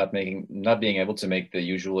not being able to make the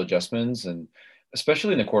usual adjustments, and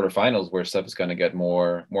especially in the quarterfinals where stuff is going to get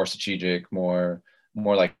more strategic, more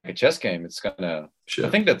like a chess game. It's gonna. Sure. I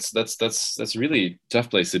think that's really a tough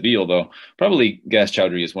place to be. Although probably Gaz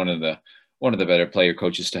Chowdhury is one of the better player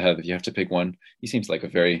coaches to have if you have to pick one. He seems like a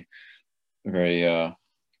very, very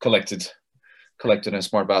collected and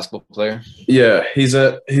smart basketball player. Yeah, he's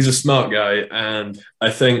a smart guy, and I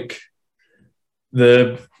think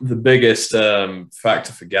the biggest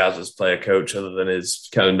factor for Gaz as player coach, other than his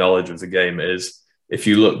kind of knowledge of the game, is if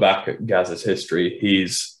you look back at Gaz's history,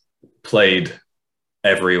 he's played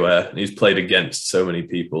everywhere. He's played against so many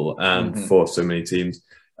people and for so many teams.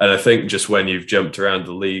 And I think just when you've jumped around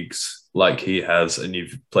the leagues like he has and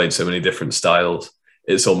you've played so many different styles,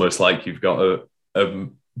 it's almost like you've got a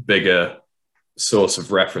bigger source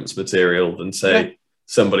of reference material than, say,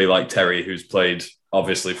 somebody like Terry, who's played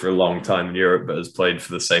obviously for a long time in Europe, but has played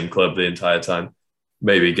for the same club the entire time.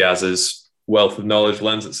 Maybe Gaz's wealth of knowledge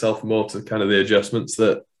lends itself more to kind of the adjustments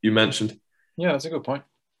that you mentioned. Yeah, that's a good point.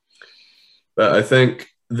 But I think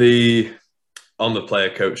on the player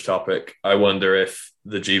coach topic, I wonder if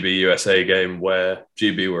the GB USA game where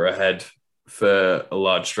GB were ahead for a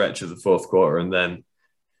large stretch of the fourth quarter and then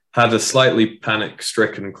had a slightly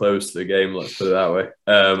panic-stricken close to the game, let's put it that way.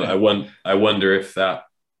 I wonder if that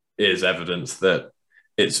is evidence that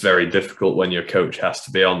it's very difficult when your coach has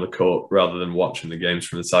to be on the court rather than watching the games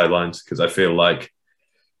from the sidelines, because I feel like,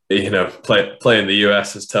 playing the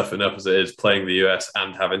US is tough enough as it is, playing the US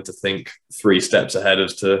and having to think 3 steps ahead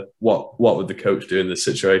as to what would the coach do in this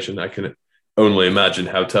situation. I can only imagine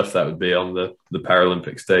how tough that would be on the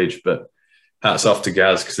Paralympic stage, but hats off to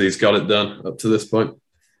Gaz because he's got it done up to this point.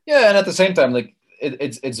 Yeah, and at the same time, like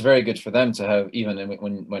it's very good for them to have, even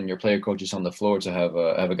when your player coach is on the floor, to have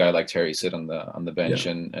a guy like Terry sit on the bench.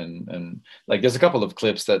 And like there's a couple of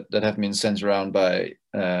clips that have been sent around by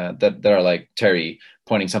that are like Terry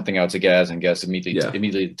pointing something out to Gaz and Gaz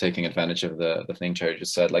immediately taking advantage of the thing Terry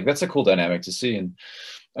just said. Like that's a cool dynamic to see, and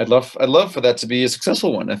I'd love for that to be a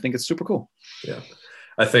successful one. I think it's super cool. Yeah,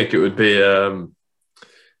 I think it would be.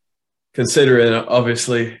 Considering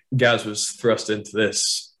obviously Gaz was thrust into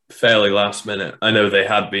this fairly last minute. I know they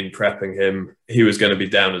had been prepping him. He was going to be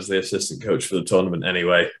down as the assistant coach for the tournament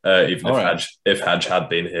anyway, even if Hadj had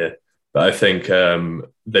been here. But I think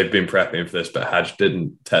they've been prepping him for this, but Hadj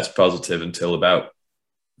didn't test positive until about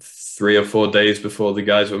 3 or 4 days before the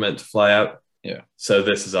guys were meant to fly out. Yeah. So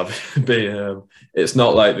this is obviously it's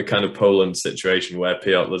not like the kind of Poland situation where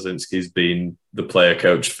Piotr Lazinski's been the player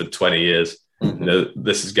coach for 20 years.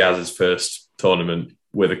 This is Gaz's first tournament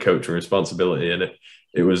with a coaching responsibility, and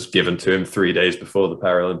it was given to him 3 days before the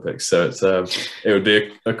Paralympics. So it would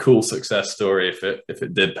be a cool success story if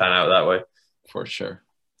it did pan out that way. For sure.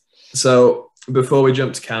 So before we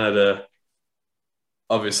jump to Canada,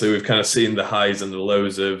 obviously we've kind of seen the highs and the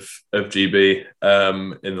lows of GB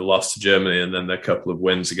in the loss to Germany and then their couple of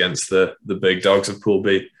wins against the big dogs of Pool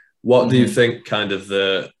B. What do you think kind of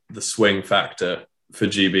the swing factor for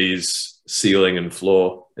GB's ceiling and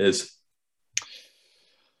floor is?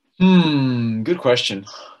 Good question.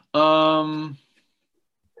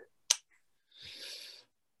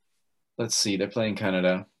 Let's see. They're playing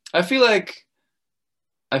Canada. I feel like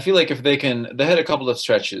if they had a couple of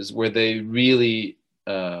stretches where they really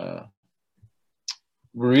were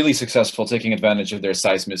really successful taking advantage of their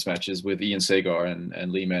size mismatches with Ian Sagar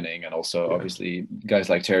and Lee Manning, and also obviously guys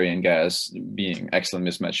like Terry and Gaz being excellent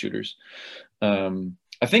mismatch shooters.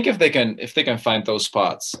 I think if they can find those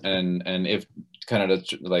spots and if Canada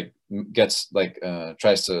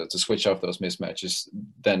tries to switch off those mismatches,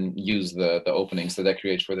 then use the openings that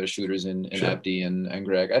creates for their shooters in Abdi and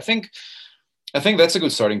Greg. I think that's a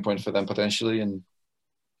good starting point for them potentially, and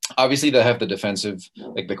obviously they have the defensive,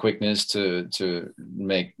 like the quickness to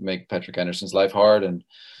make Patrick Anderson's life hard, and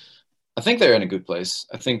I think they're in a good place.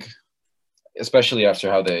 I think especially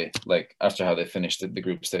after how they finished the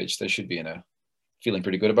group stage, they should be feeling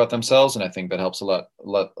pretty good about themselves, and I think that helps a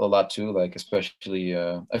lot too. Like especially,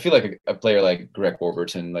 I feel like a player like Greg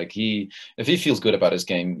Warburton, like if he feels good about his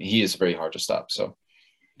game, he is very hard to stop. So,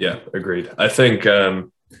 yeah, agreed. I think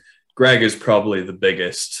Greg is probably the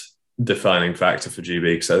biggest defining factor for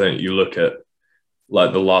GB, because I think you look at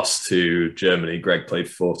like the loss to Germany, Greg played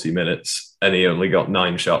 40 minutes and he only got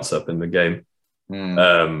 9 shots up in the game.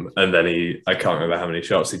 And then I can't remember how many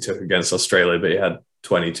shots he took against Australia, but he had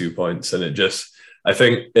 22 points, and I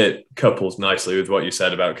think it couples nicely with what you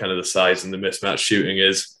said about kind of the size and the mismatch shooting.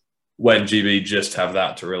 Is when GB just have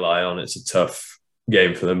that to rely on, it's a tough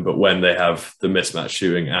game for them. But when they have the mismatch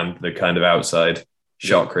shooting and the kind of outside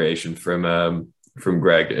shot creation from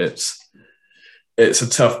Greg, it's a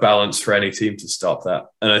tough balance for any team to stop that.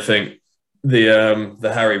 And I think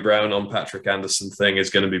the Harry Brown on Patrick Anderson thing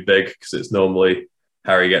is going to be big, because it's normally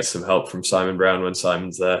Harry gets some help from Simon Brown when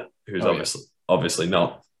Simon's there, who's obviously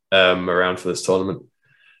not around for this tournament.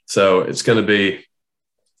 So it's going to be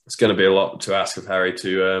a lot to ask of Harry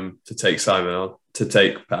to take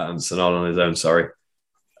Pat Anderson on his own. Sorry,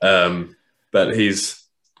 but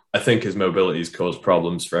I think his mobility's caused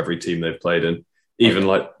problems for every team they've played in. Even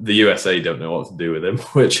like the USA don't know what to do with him,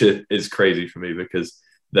 which is crazy for me, because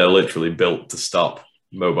they're literally built to stop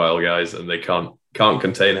mobile guys, and they can't can't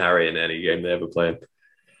contain Harry in any game they ever play.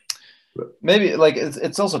 Maybe like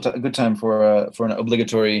it's also a good time for an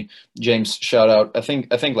obligatory James shout out. I think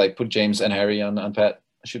like put James and Harry on Pat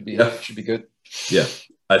should be good. Yeah,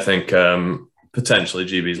 I think potentially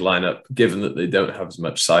GB's lineup, given that they don't have as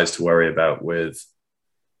much size to worry about with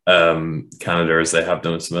Canada as they have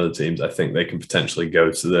done with some other teams, I think they can potentially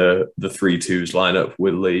go to the 3-2s lineup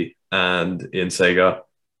with Lee and Ian Sagar.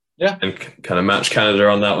 Yeah, and kind of match Canada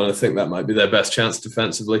on that one. I think that might be their best chance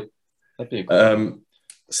defensively. That'd be cool.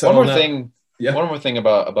 So one more thing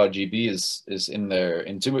about GB is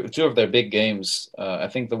in two of their big games. I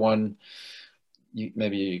think the one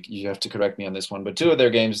maybe you have to correct me on this one, but two of their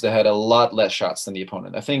games they had a lot less shots than the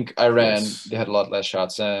opponent. I think Iran they had a lot less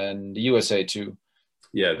shots, and the USA too.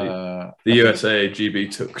 Yeah, the USA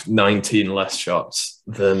GB took 19 less shots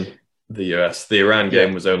than the US. The Iran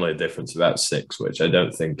game was only a difference of about 6, which I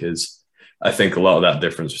don't think is. I think a lot of that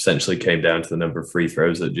difference essentially came down to the number of free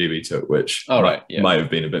throws that GB took, which might have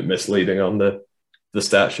been a bit misleading on the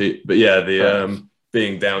stat sheet. But yeah, the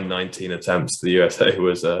being down 19 attempts to the USA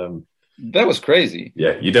was that was crazy.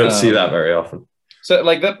 Yeah, you don't see that very often. So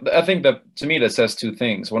like that, I think that to me that says two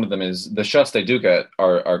things. One of them is the shots they do get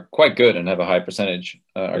are quite good and have a high percentage,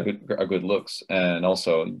 are good looks, and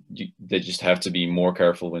also they just have to be more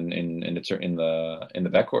careful in the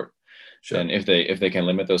backcourt. Sure. And if they can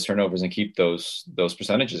limit those turnovers and keep those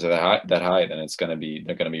percentages that high, then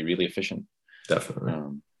they're gonna be really efficient.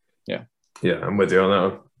 Definitely. Yeah, I'm with you on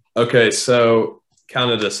that one. Okay, so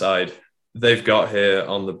Canada side, they've got here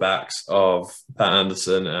on the backs of Pat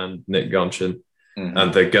Anderson and Nick Gonchin. Mm-hmm.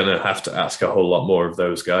 And they're going to have to ask a whole lot more of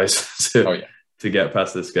those guys to get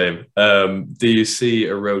past this game. Do you see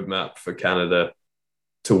a roadmap for Canada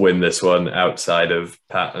to win this one outside of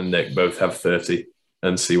Pat and Nick both have 30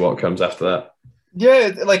 and see what comes after that?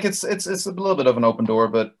 Yeah, like it's a little bit of an open door,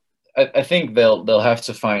 but I think they'll have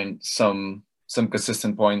to find some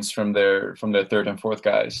consistent points from their third and fourth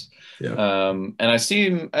guys. Yeah. And I've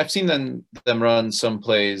seen them run some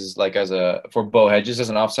plays like for Bo Hedges as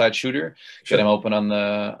an offside shooter, get him open on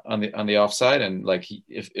the offside, and like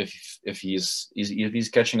if he's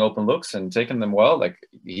catching open looks and taking them well, like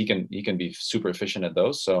he can be super efficient at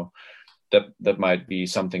those. So that might be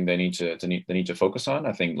something they need to focus on.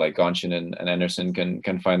 I think like Gonchin and Anderson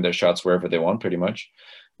can find their shots wherever they want, pretty much.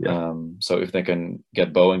 Yeah. So if they can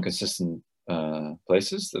get Bo in consistent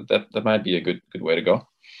places, that might be a good way to go.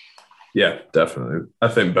 Yeah, definitely. I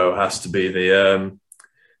think Bo has to be the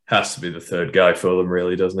third guy for them,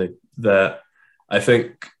 really, doesn't he? I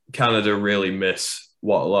think Canada really miss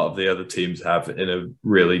what a lot of the other teams have in a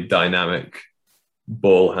really dynamic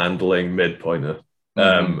ball handling mid-pointer.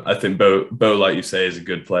 Mm-hmm. I think Bo, like you say, is a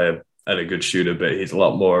good player and a good shooter, but he's a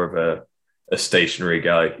lot more of a stationary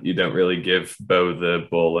guy. You don't really give Bo the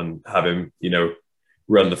ball and have him,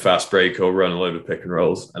 run the fast break or run a load of pick and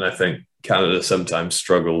rolls. And I think Canada sometimes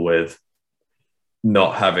struggle with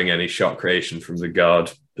not having any shot creation from the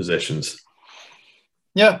guard positions.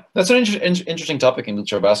 Yeah, that's an interesting topic in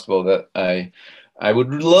wheelchair basketball that I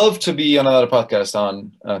would love to be on another podcast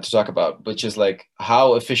on to talk about, which is like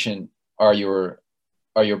how efficient are your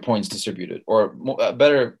points distributed, or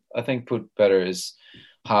better, I think put better is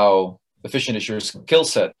how efficient is your skill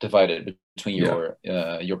set divided between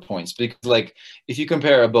your points. Because like if you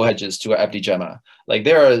compare a Bo Hedges to Abdi Gemma, like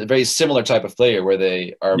they're a very similar type of player where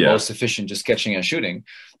they are most efficient just catching and shooting,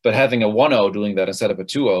 but having a 1-0 doing that instead of a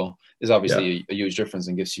 2-0 is obviously a huge difference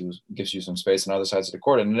and gives you some space on other sides of the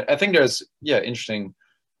court. And I think there's interesting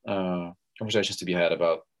conversations to be had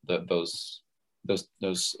about that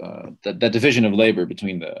division of labor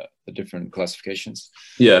between the different classifications.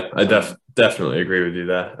 Yeah, I definitely agree with you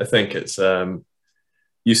there. I think it's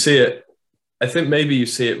you see it. I think maybe you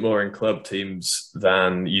see it more in club teams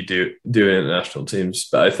than you do in international teams.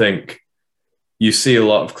 But I think you see a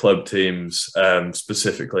lot of club teams,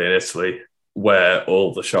 specifically in Italy, where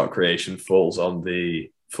all the shot creation falls on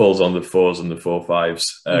the 4s and the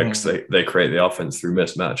 4-5s because they create the offense through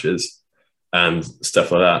mismatches and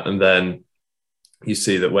stuff like that. And then you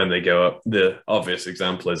see that when they go up, the obvious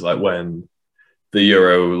example is like when the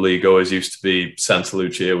Euro League always used to be Santa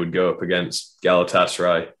Lucia would go up against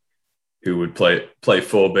Galatasaray, who would play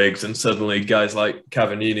 4 bigs, and suddenly guys like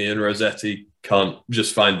Cavagnini and Rossetti can't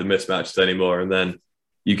just find the mismatches anymore, and then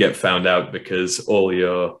you get found out because all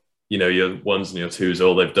your 1s and your 2s,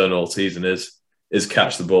 all they've done all season is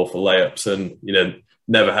catch the ball for layups, and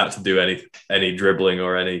never had to do any dribbling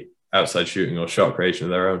or any outside shooting or shot creation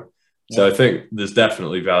of their own. So I think there's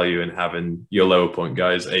definitely value in having your lower point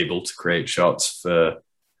guys able to create shots for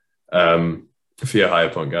your higher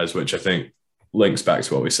point guys, which I think links back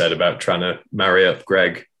to what we said about trying to marry up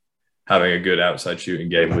Greg having a good outside shooting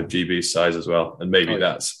game with GB's size as well. And maybe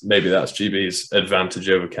that's GB's advantage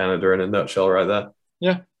over Canada in a nutshell right there.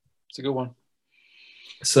 Yeah, it's a good one.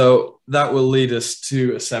 So that will lead us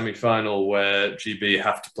to a semi-final where GB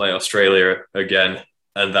have to play Australia again.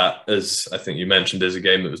 And that, as I think you mentioned, is a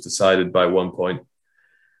game that was decided by 1 point.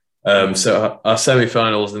 So our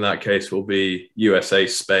semi-finals in that case will be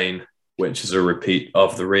USA-Spain, which is a repeat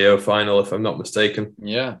of the Rio final, if I'm not mistaken.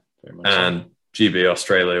 Yeah, very much and GB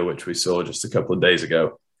Australia, which we saw just a couple of days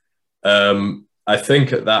ago. I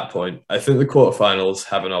think at that point, I think the quarterfinals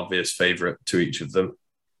have an obvious favourite to each of them.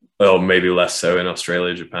 Or maybe less so in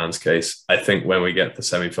Australia, Japan's case. I think when we get to the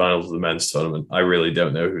semi-finals of the men's tournament, I really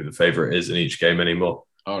don't know who the favourite is in each game anymore.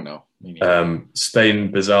 Oh, no.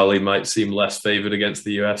 Spain, bizarrely, might seem less favoured against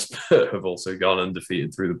the US, but have also gone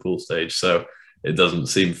undefeated through the pool stage. So it doesn't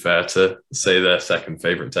seem fair to say they're second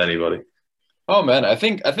favourite to anybody. Oh, man. I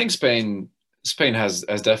think Spain has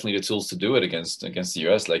definitely the tools to do it against the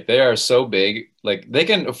US. Like, they are so big. Like, they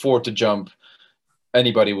can afford to jump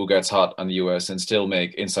anybody who gets hot on the US and still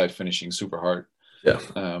make inside finishing super hard. Yeah.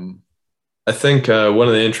 I think one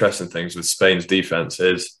of the interesting things with Spain's defense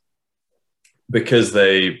is because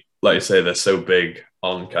they, like you say, they're so big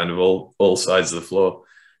on kind of all sides of the floor,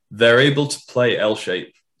 they're able to play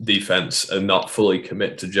L-shape defense and not fully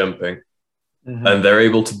commit to jumping. Mm-hmm. And they're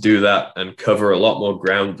able to do that and cover a lot more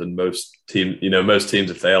ground than most teams. Most teams,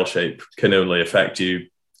 if they L-shape, can only affect you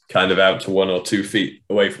kind of out to 1 or 2 feet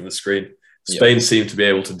away from the screen. Spain seem to be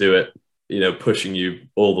able to do it, pushing you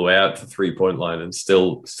all the way out to the 3-point line and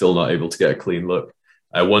still not able to get a clean look.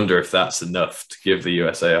 I wonder if that's enough to give the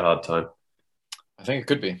USA a hard time. I think it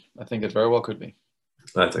could be. I think it very well could be.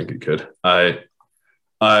 I think it could. I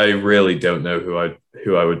really don't know who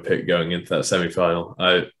I would pick going into that semi-final.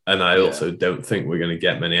 I also don't think we're going to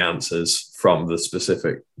get many answers from the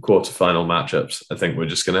specific quarterfinal matchups. I think we're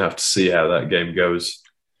just going to have to see how that game goes,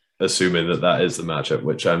 assuming that is the matchup,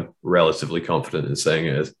 which I'm relatively confident in saying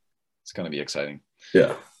it is. It's going to be exciting.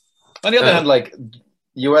 Yeah. On the other hand, like,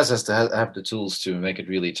 US has to have the tools to make it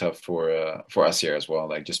really tough for Asia as well,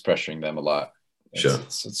 like just pressuring them a lot.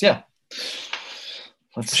 Let's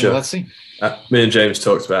see. Me and James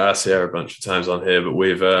talked about Asia a bunch of times on here, but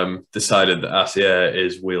we've decided that Asia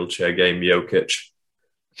is wheelchair game Jokic.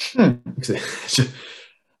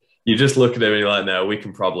 You just look at him and you're like, no, we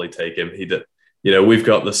can probably take him. We've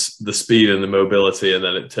got the speed and the mobility, and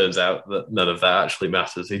then it turns out that none of that actually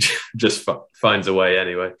matters. He just finds a way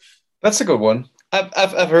anyway. That's a good one.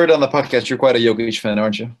 I've heard on the podcast you're quite a Jokic fan,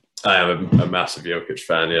 aren't you? I am a massive Jokic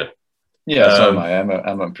fan, yeah. Yeah, so am I.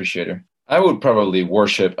 I'm an appreciator. I would probably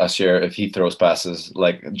worship Asher if he throws passes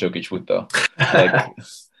like Jokic would, though.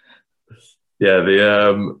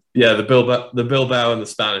 The Bilbao and the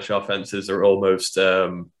Spanish offenses are almost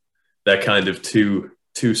they're kind of too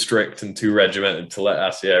strict and too regimented to let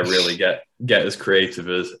Asier really get as creative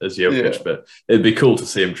as Jokic, but it'd be cool to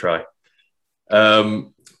see him try.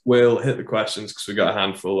 We'll hit the questions because we got a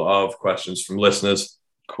handful of questions from listeners.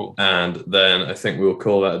 Cool. And then I think we'll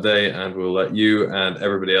call that a day and we'll let you and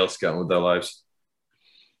everybody else get on with their lives.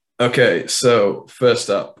 Okay, so first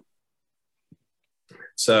up.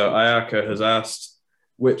 So Ayaka has asked,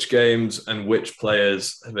 which games and which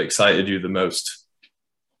players have excited you the most?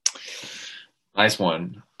 Nice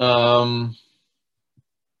one.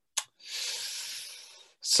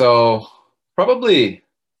 So probably.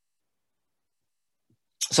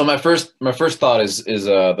 So my first thought is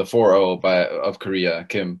the 4-0 of Korea,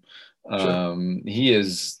 Kim.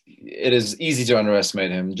 It is easy to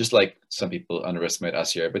underestimate him, just like some people underestimate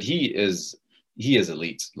Asier, but he is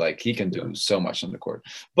elite. Like, he can do so much on the court.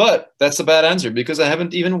 But that's a bad answer because I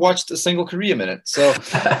haven't even watched a single Korea minute. So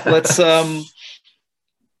let's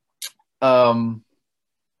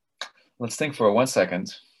think for 1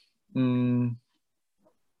 second.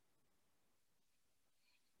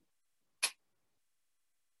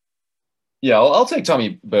 Yeah, I'll take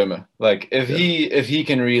Tommy Boehme. Like, if he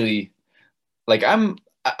can really, like, I've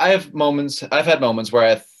had moments where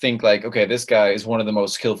I think, like, okay, this guy is one of the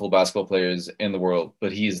most skillful basketball players in the world,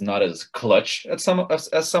 but he's not as clutch as some of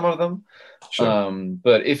them. Sure.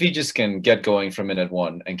 But if he just can get going from minute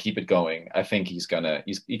one and keep it going, I think he's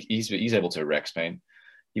able to wreck Spain.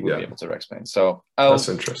 He would be able to wreck Spain. So that's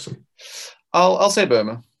interesting. I'll say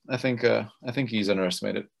Boehme. I think he's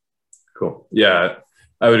underestimated. Cool. Yeah.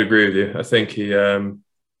 I would agree with you. I think he,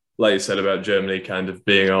 like you said about Germany, kind of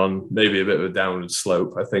being on maybe a bit of a downward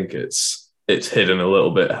slope. I think it's hidden a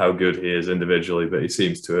little bit how good he is individually, but he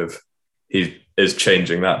seems to he is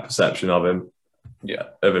changing that perception of him,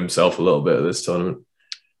 of himself a little bit at this tournament.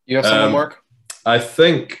 You have someone, Mark? I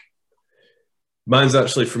think Mine's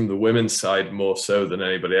actually from the women's side more so than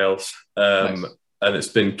anybody else. Nice. And it's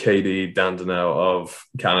been Katie Dandenau of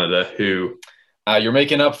Canada who You're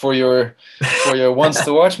making up for your once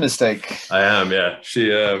to watch mistake. I am, yeah.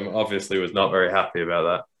 She obviously was not very happy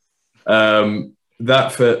about that.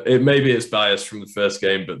 That for it, maybe it's biased from the first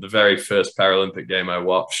game, but the very first Paralympic game I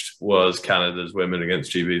watched was Canada's women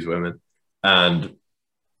against GB's women, and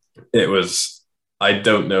it was. I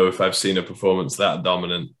don't know if I've seen a performance that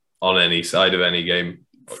dominant on any side of any game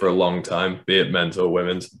for a long time, be it men's or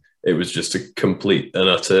women's. It was just a complete and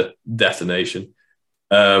utter detonation.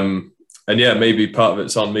 And yeah, maybe part of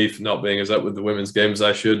it's on me for not being as up with the women's game as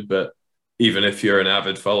I should. But even if you're an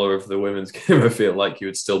avid follower of the women's game, I feel like you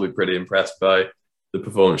would still be pretty impressed by the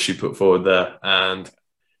performance she put forward there. And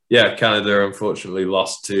yeah, Canada unfortunately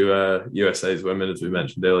lost to USA's women, as we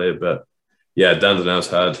mentioned earlier. But yeah, Dandenau's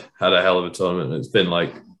had a hell of a tournament. It's been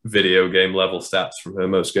like video game level stats from her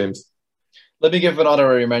most games. Let me give an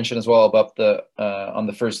honorary mention as well about the on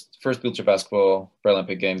the first wheelchair basketball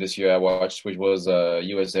Paralympic game this year I watched, which was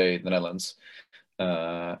USA the Netherlands,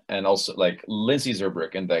 and also like Lindsay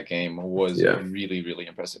Zerbrugge in that game was really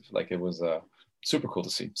impressive. Like it was super cool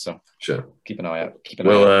to see. So sure, keep an eye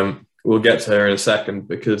out. We'll get to her in a second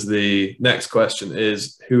because the next question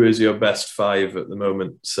is who is your best five at the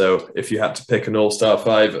moment? So if you had to pick an all-star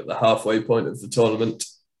five at the halfway point of the tournament,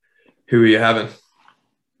 who are you having?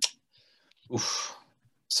 Oof.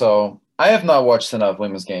 So I have not watched enough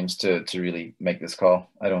women's games to really make this call.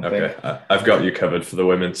 I don't think. I've got you covered for the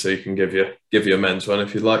women, so you can give your men's one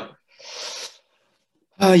if you'd like.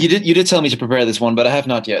 You did tell me to prepare this one, but I have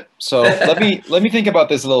not yet. So let me think about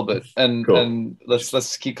this a little bit, and cool. And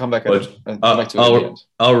let's come back to it at the end.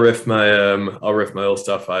 I'll riff my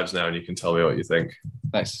all-star fives now, and you can tell me what you think.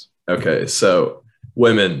 Nice. Okay, so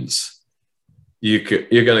women's. You're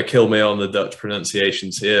going to kill me on the Dutch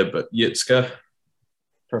pronunciations here, but Jitske.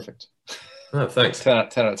 Perfect. Oh, thanks. 10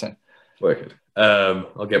 out of 10. Wicked.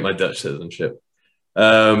 I'll get my Dutch citizenship.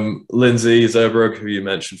 Lindsay Zerbrugge, who you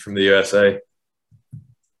mentioned from the USA.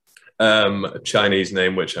 A Chinese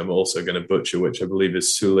name, which I'm also going to butcher, which I believe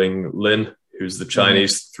is Suling Lin, who's the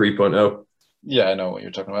Chinese 3.0. Yeah, I know what you're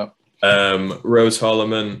talking about. Rose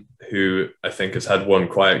Holloman, who I think has had one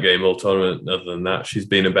quiet game all tournament. Other than that, she's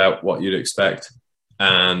been about what you'd expect.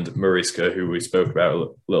 And Mariska, who we spoke about a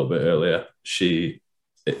little bit earlier,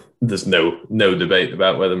 there's no debate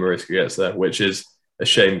about whether Mariska gets there, which is a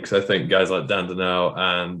shame because I think guys like Dandenau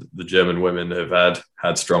and the German women have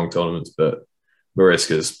had strong tournaments, but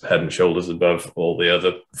Mariska's head and shoulders above all the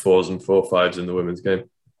other 4s and 4-5s in the women's game.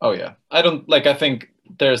 Oh yeah, I think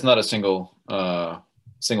there's not a single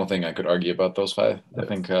thing I could argue about those 5. I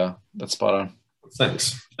think that's spot on.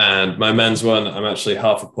 Thanks. And my men's one, I'm actually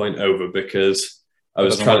half a point over because I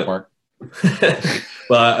was trying to.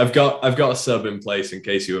 Well, I've got a sub in place in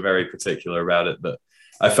case you were very particular about it, but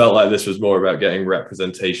I felt like this was more about getting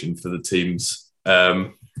representation for the teams.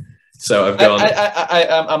 So I've gone.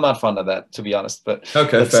 I'm not fond of that, to be honest. But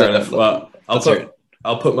okay, fair enough. Well,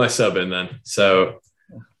 I'll put my sub in then. So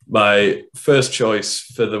my first choice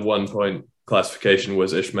for the 1 point classification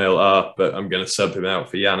was Ishmael R, but I'm going to sub him out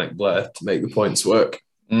for Yannick Blair to make the points work.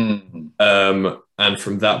 And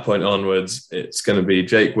from that point onwards, it's going to be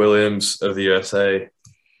Jake Williams of the USA,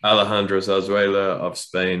 Alejandro Zarzuela of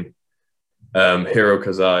Spain, Hiro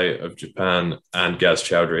Kazai of Japan, and Gaz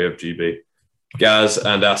Chowdhury of GB. Gaz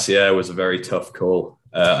and Assier was a very tough call.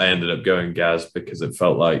 I ended up going Gaz because it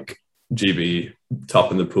felt like GB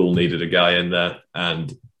top in the pool needed a guy in there,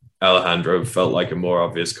 and Alejandro felt like a more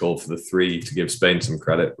obvious call for the 3 to give Spain some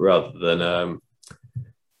credit rather than,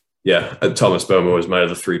 Thomas Boma was my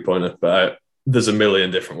other 3-pointer, but there's a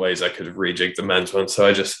million different ways I could have rejigged the men's one, so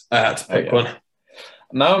I had to pick one.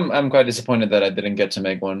 Now I'm quite disappointed that I didn't get to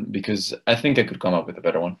make one because I think I could come up with a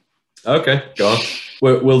better one. Okay, go on.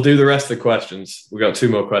 We'll do the rest of the questions. We've got 2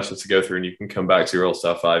 more questions to go through, and you can come back to your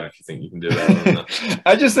All-Star 5 if you think you can do that.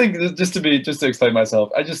 I just think, just to explain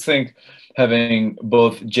myself, I just think having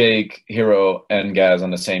both Jake, Hiro, and Gaz on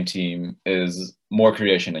the same team is more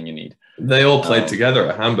creation than you need. They all played together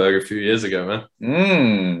at Hamburg a few years ago,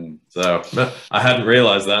 man. So I hadn't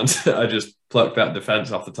realized that. I just plucked that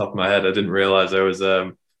defense off the top of my head. I didn't realize I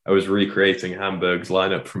was recreating Hamburg's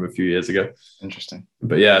lineup from a few years ago. Interesting.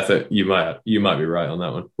 But yeah, I think you might be right on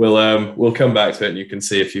that one. We'll come back to it and you can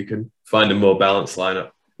see if you can find a more balanced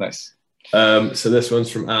lineup. Nice. So this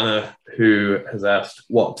one's from Anna, who has asked,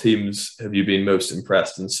 what teams have you been most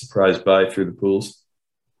impressed and surprised by through the pools?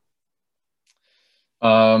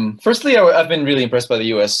 Firstly, I've been really impressed by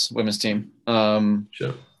the US women's team.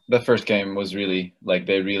 Sure. The first game was really, like,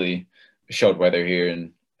 they really showed why they're here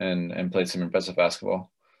and played some impressive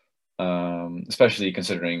basketball. especially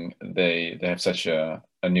considering they have such a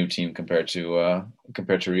new team compared to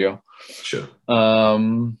Rio. Sure.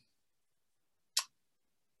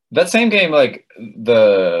 That same game, like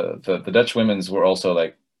the Dutch women's were also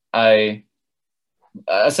like I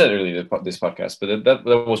said earlier this podcast, but that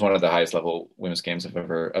was one of the highest level women's games I've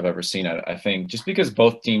ever seen. I think just because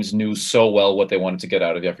both teams knew so well what they wanted to get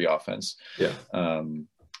out of every offense, and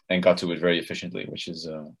got to it very efficiently, which is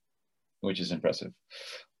impressive.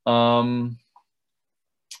 And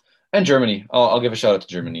Germany, I'll give a shout out to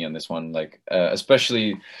Germany on this one, like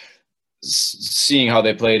especially seeing how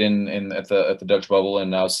they played at the Dutch bubble,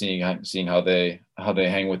 and now seeing how they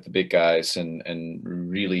hang with the big guys and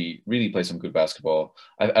really play some good basketball.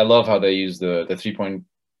 I love how they use the 3-point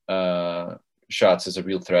shots as a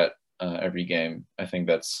real threat every game. I think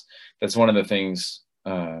that's one of the things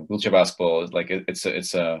wheelchair basketball is like.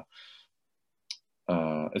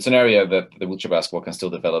 It's an area that the wheelchair basketball can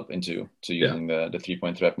still develop into using the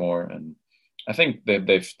 3-point threat more, and I think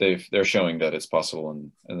they're showing that it's possible,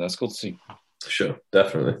 and that's cool to see. Sure,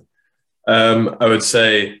 definitely. I would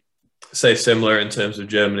say similar in terms of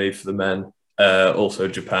Germany for the men, also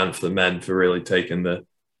Japan for the men for really taking the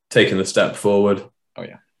step forward. Oh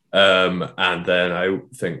yeah. And then I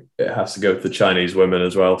think it has to go to the Chinese women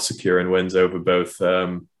as well, securing wins over both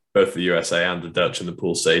the USA and the Dutch in the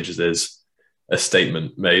pool stages is a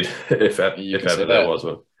statement made, if ever there was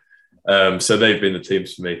one. So they've been the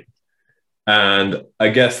teams for me. And I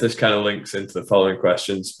guess this kind of links into the following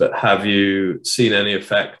questions, but have you seen any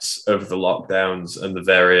effects of the lockdowns and the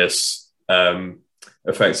various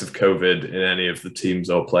effects of COVID in any of the teams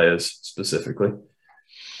or players specifically?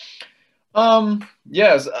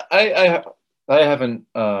 Yes, I haven't.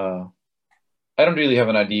 I don't really have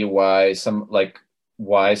an idea why some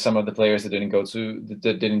of the players that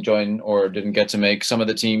didn't join or didn't get to make some of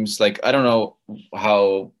the teams. Like, I don't know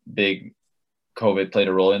how big COVID played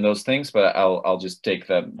a role in those things, but I'll just take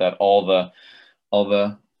that all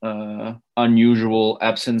the unusual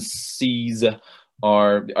absences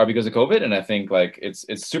are because of COVID. And I think like it's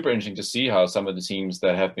super interesting to see how some of the teams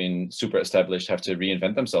that have been super established have to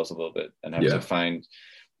reinvent themselves a little bit and have to find,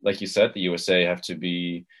 like you said, the USA have to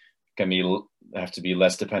be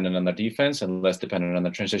less dependent on their defense and less dependent on the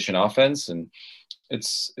transition offense. And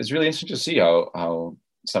it's really interesting to see how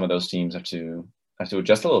some of those teams have to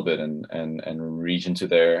adjust a little bit and reach into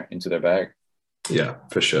their bag. Yeah,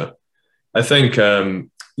 for sure. I think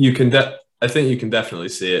you can definitely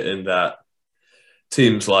see it in that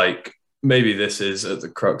teams like, maybe this is at the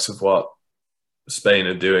crux of what Spain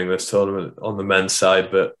are doing this tournament on the men's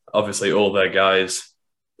side, but obviously all their guys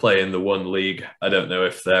play in the one league. I don't know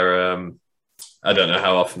if they're I don't know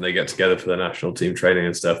how often they get together for their national team training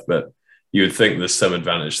and stuff, but you would think there's some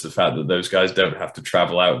advantage to the fact that those guys don't have to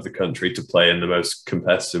travel out of the country to play in the most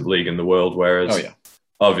competitive league in the world. Whereas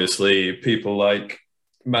obviously people like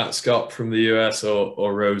Matt Scott from the US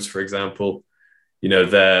or Rose, for example, you know,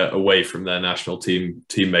 they're away from their national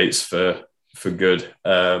teammates for good.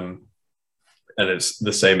 And it's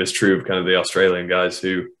the same is true of kind of the Australian guys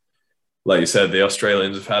who, like you said, the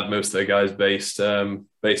Australians have had most of their guys based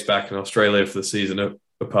back in Australia for the season,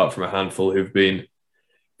 apart from a handful who've been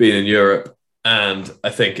in Europe. And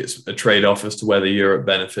I think it's a trade-off as to whether Europe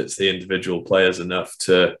benefits the individual players enough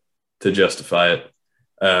to justify it.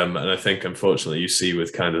 And I think, unfortunately, you see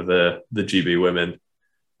with kind of the GB women,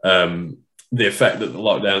 the effect that the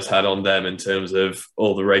lockdowns had on them in terms of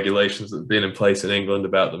all the regulations that have been in place in England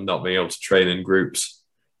about them not being able to train in groups.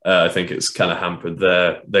 I think it's kind of hampered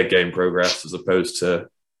their game progress, as opposed to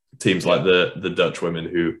teams like the Dutch women,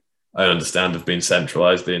 who I understand have been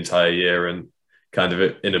centralized the entire year and kind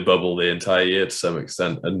of in a bubble the entire year to some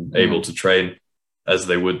extent, and able to train as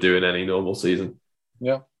they would do in any normal season.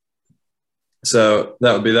 Yeah. So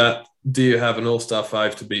that would be that. Do you have an all-star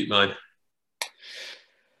 5 to beat mine?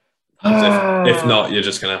 If not, you're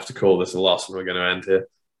just going to have to call this a loss and we're going to end here.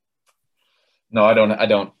 No, I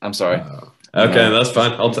don't. I'm sorry. Okay, that's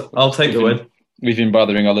fine. I'll take the win. We've been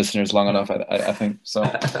bothering our listeners long enough, I think. So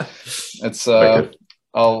it's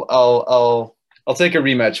I'll take a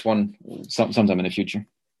rematch sometime in the future.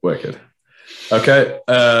 Wicked. Okay,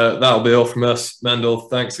 that'll be all from us. Mendel,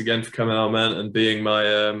 thanks again for coming on, man, and being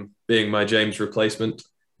my James replacement,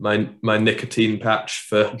 my nicotine patch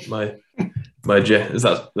for my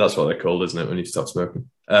that's what they're called, isn't it, when you stop smoking?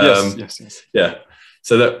 Yes. Yeah.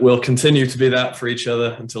 So that we'll continue to be that for each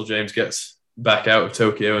other until James gets back out of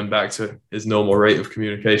Tokyo and back to his normal rate of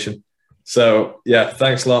communication. So yeah,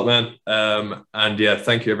 thanks a lot, man. And yeah,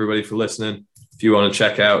 thank you everybody for listening. If you want to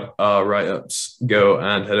check out our write-ups, go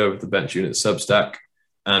and head over to the Bench Unit Substack,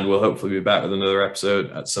 and we'll hopefully be back with another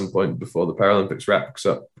episode at some point before the Paralympics wraps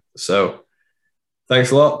up. So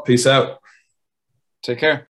thanks a lot. Peace out. Take care.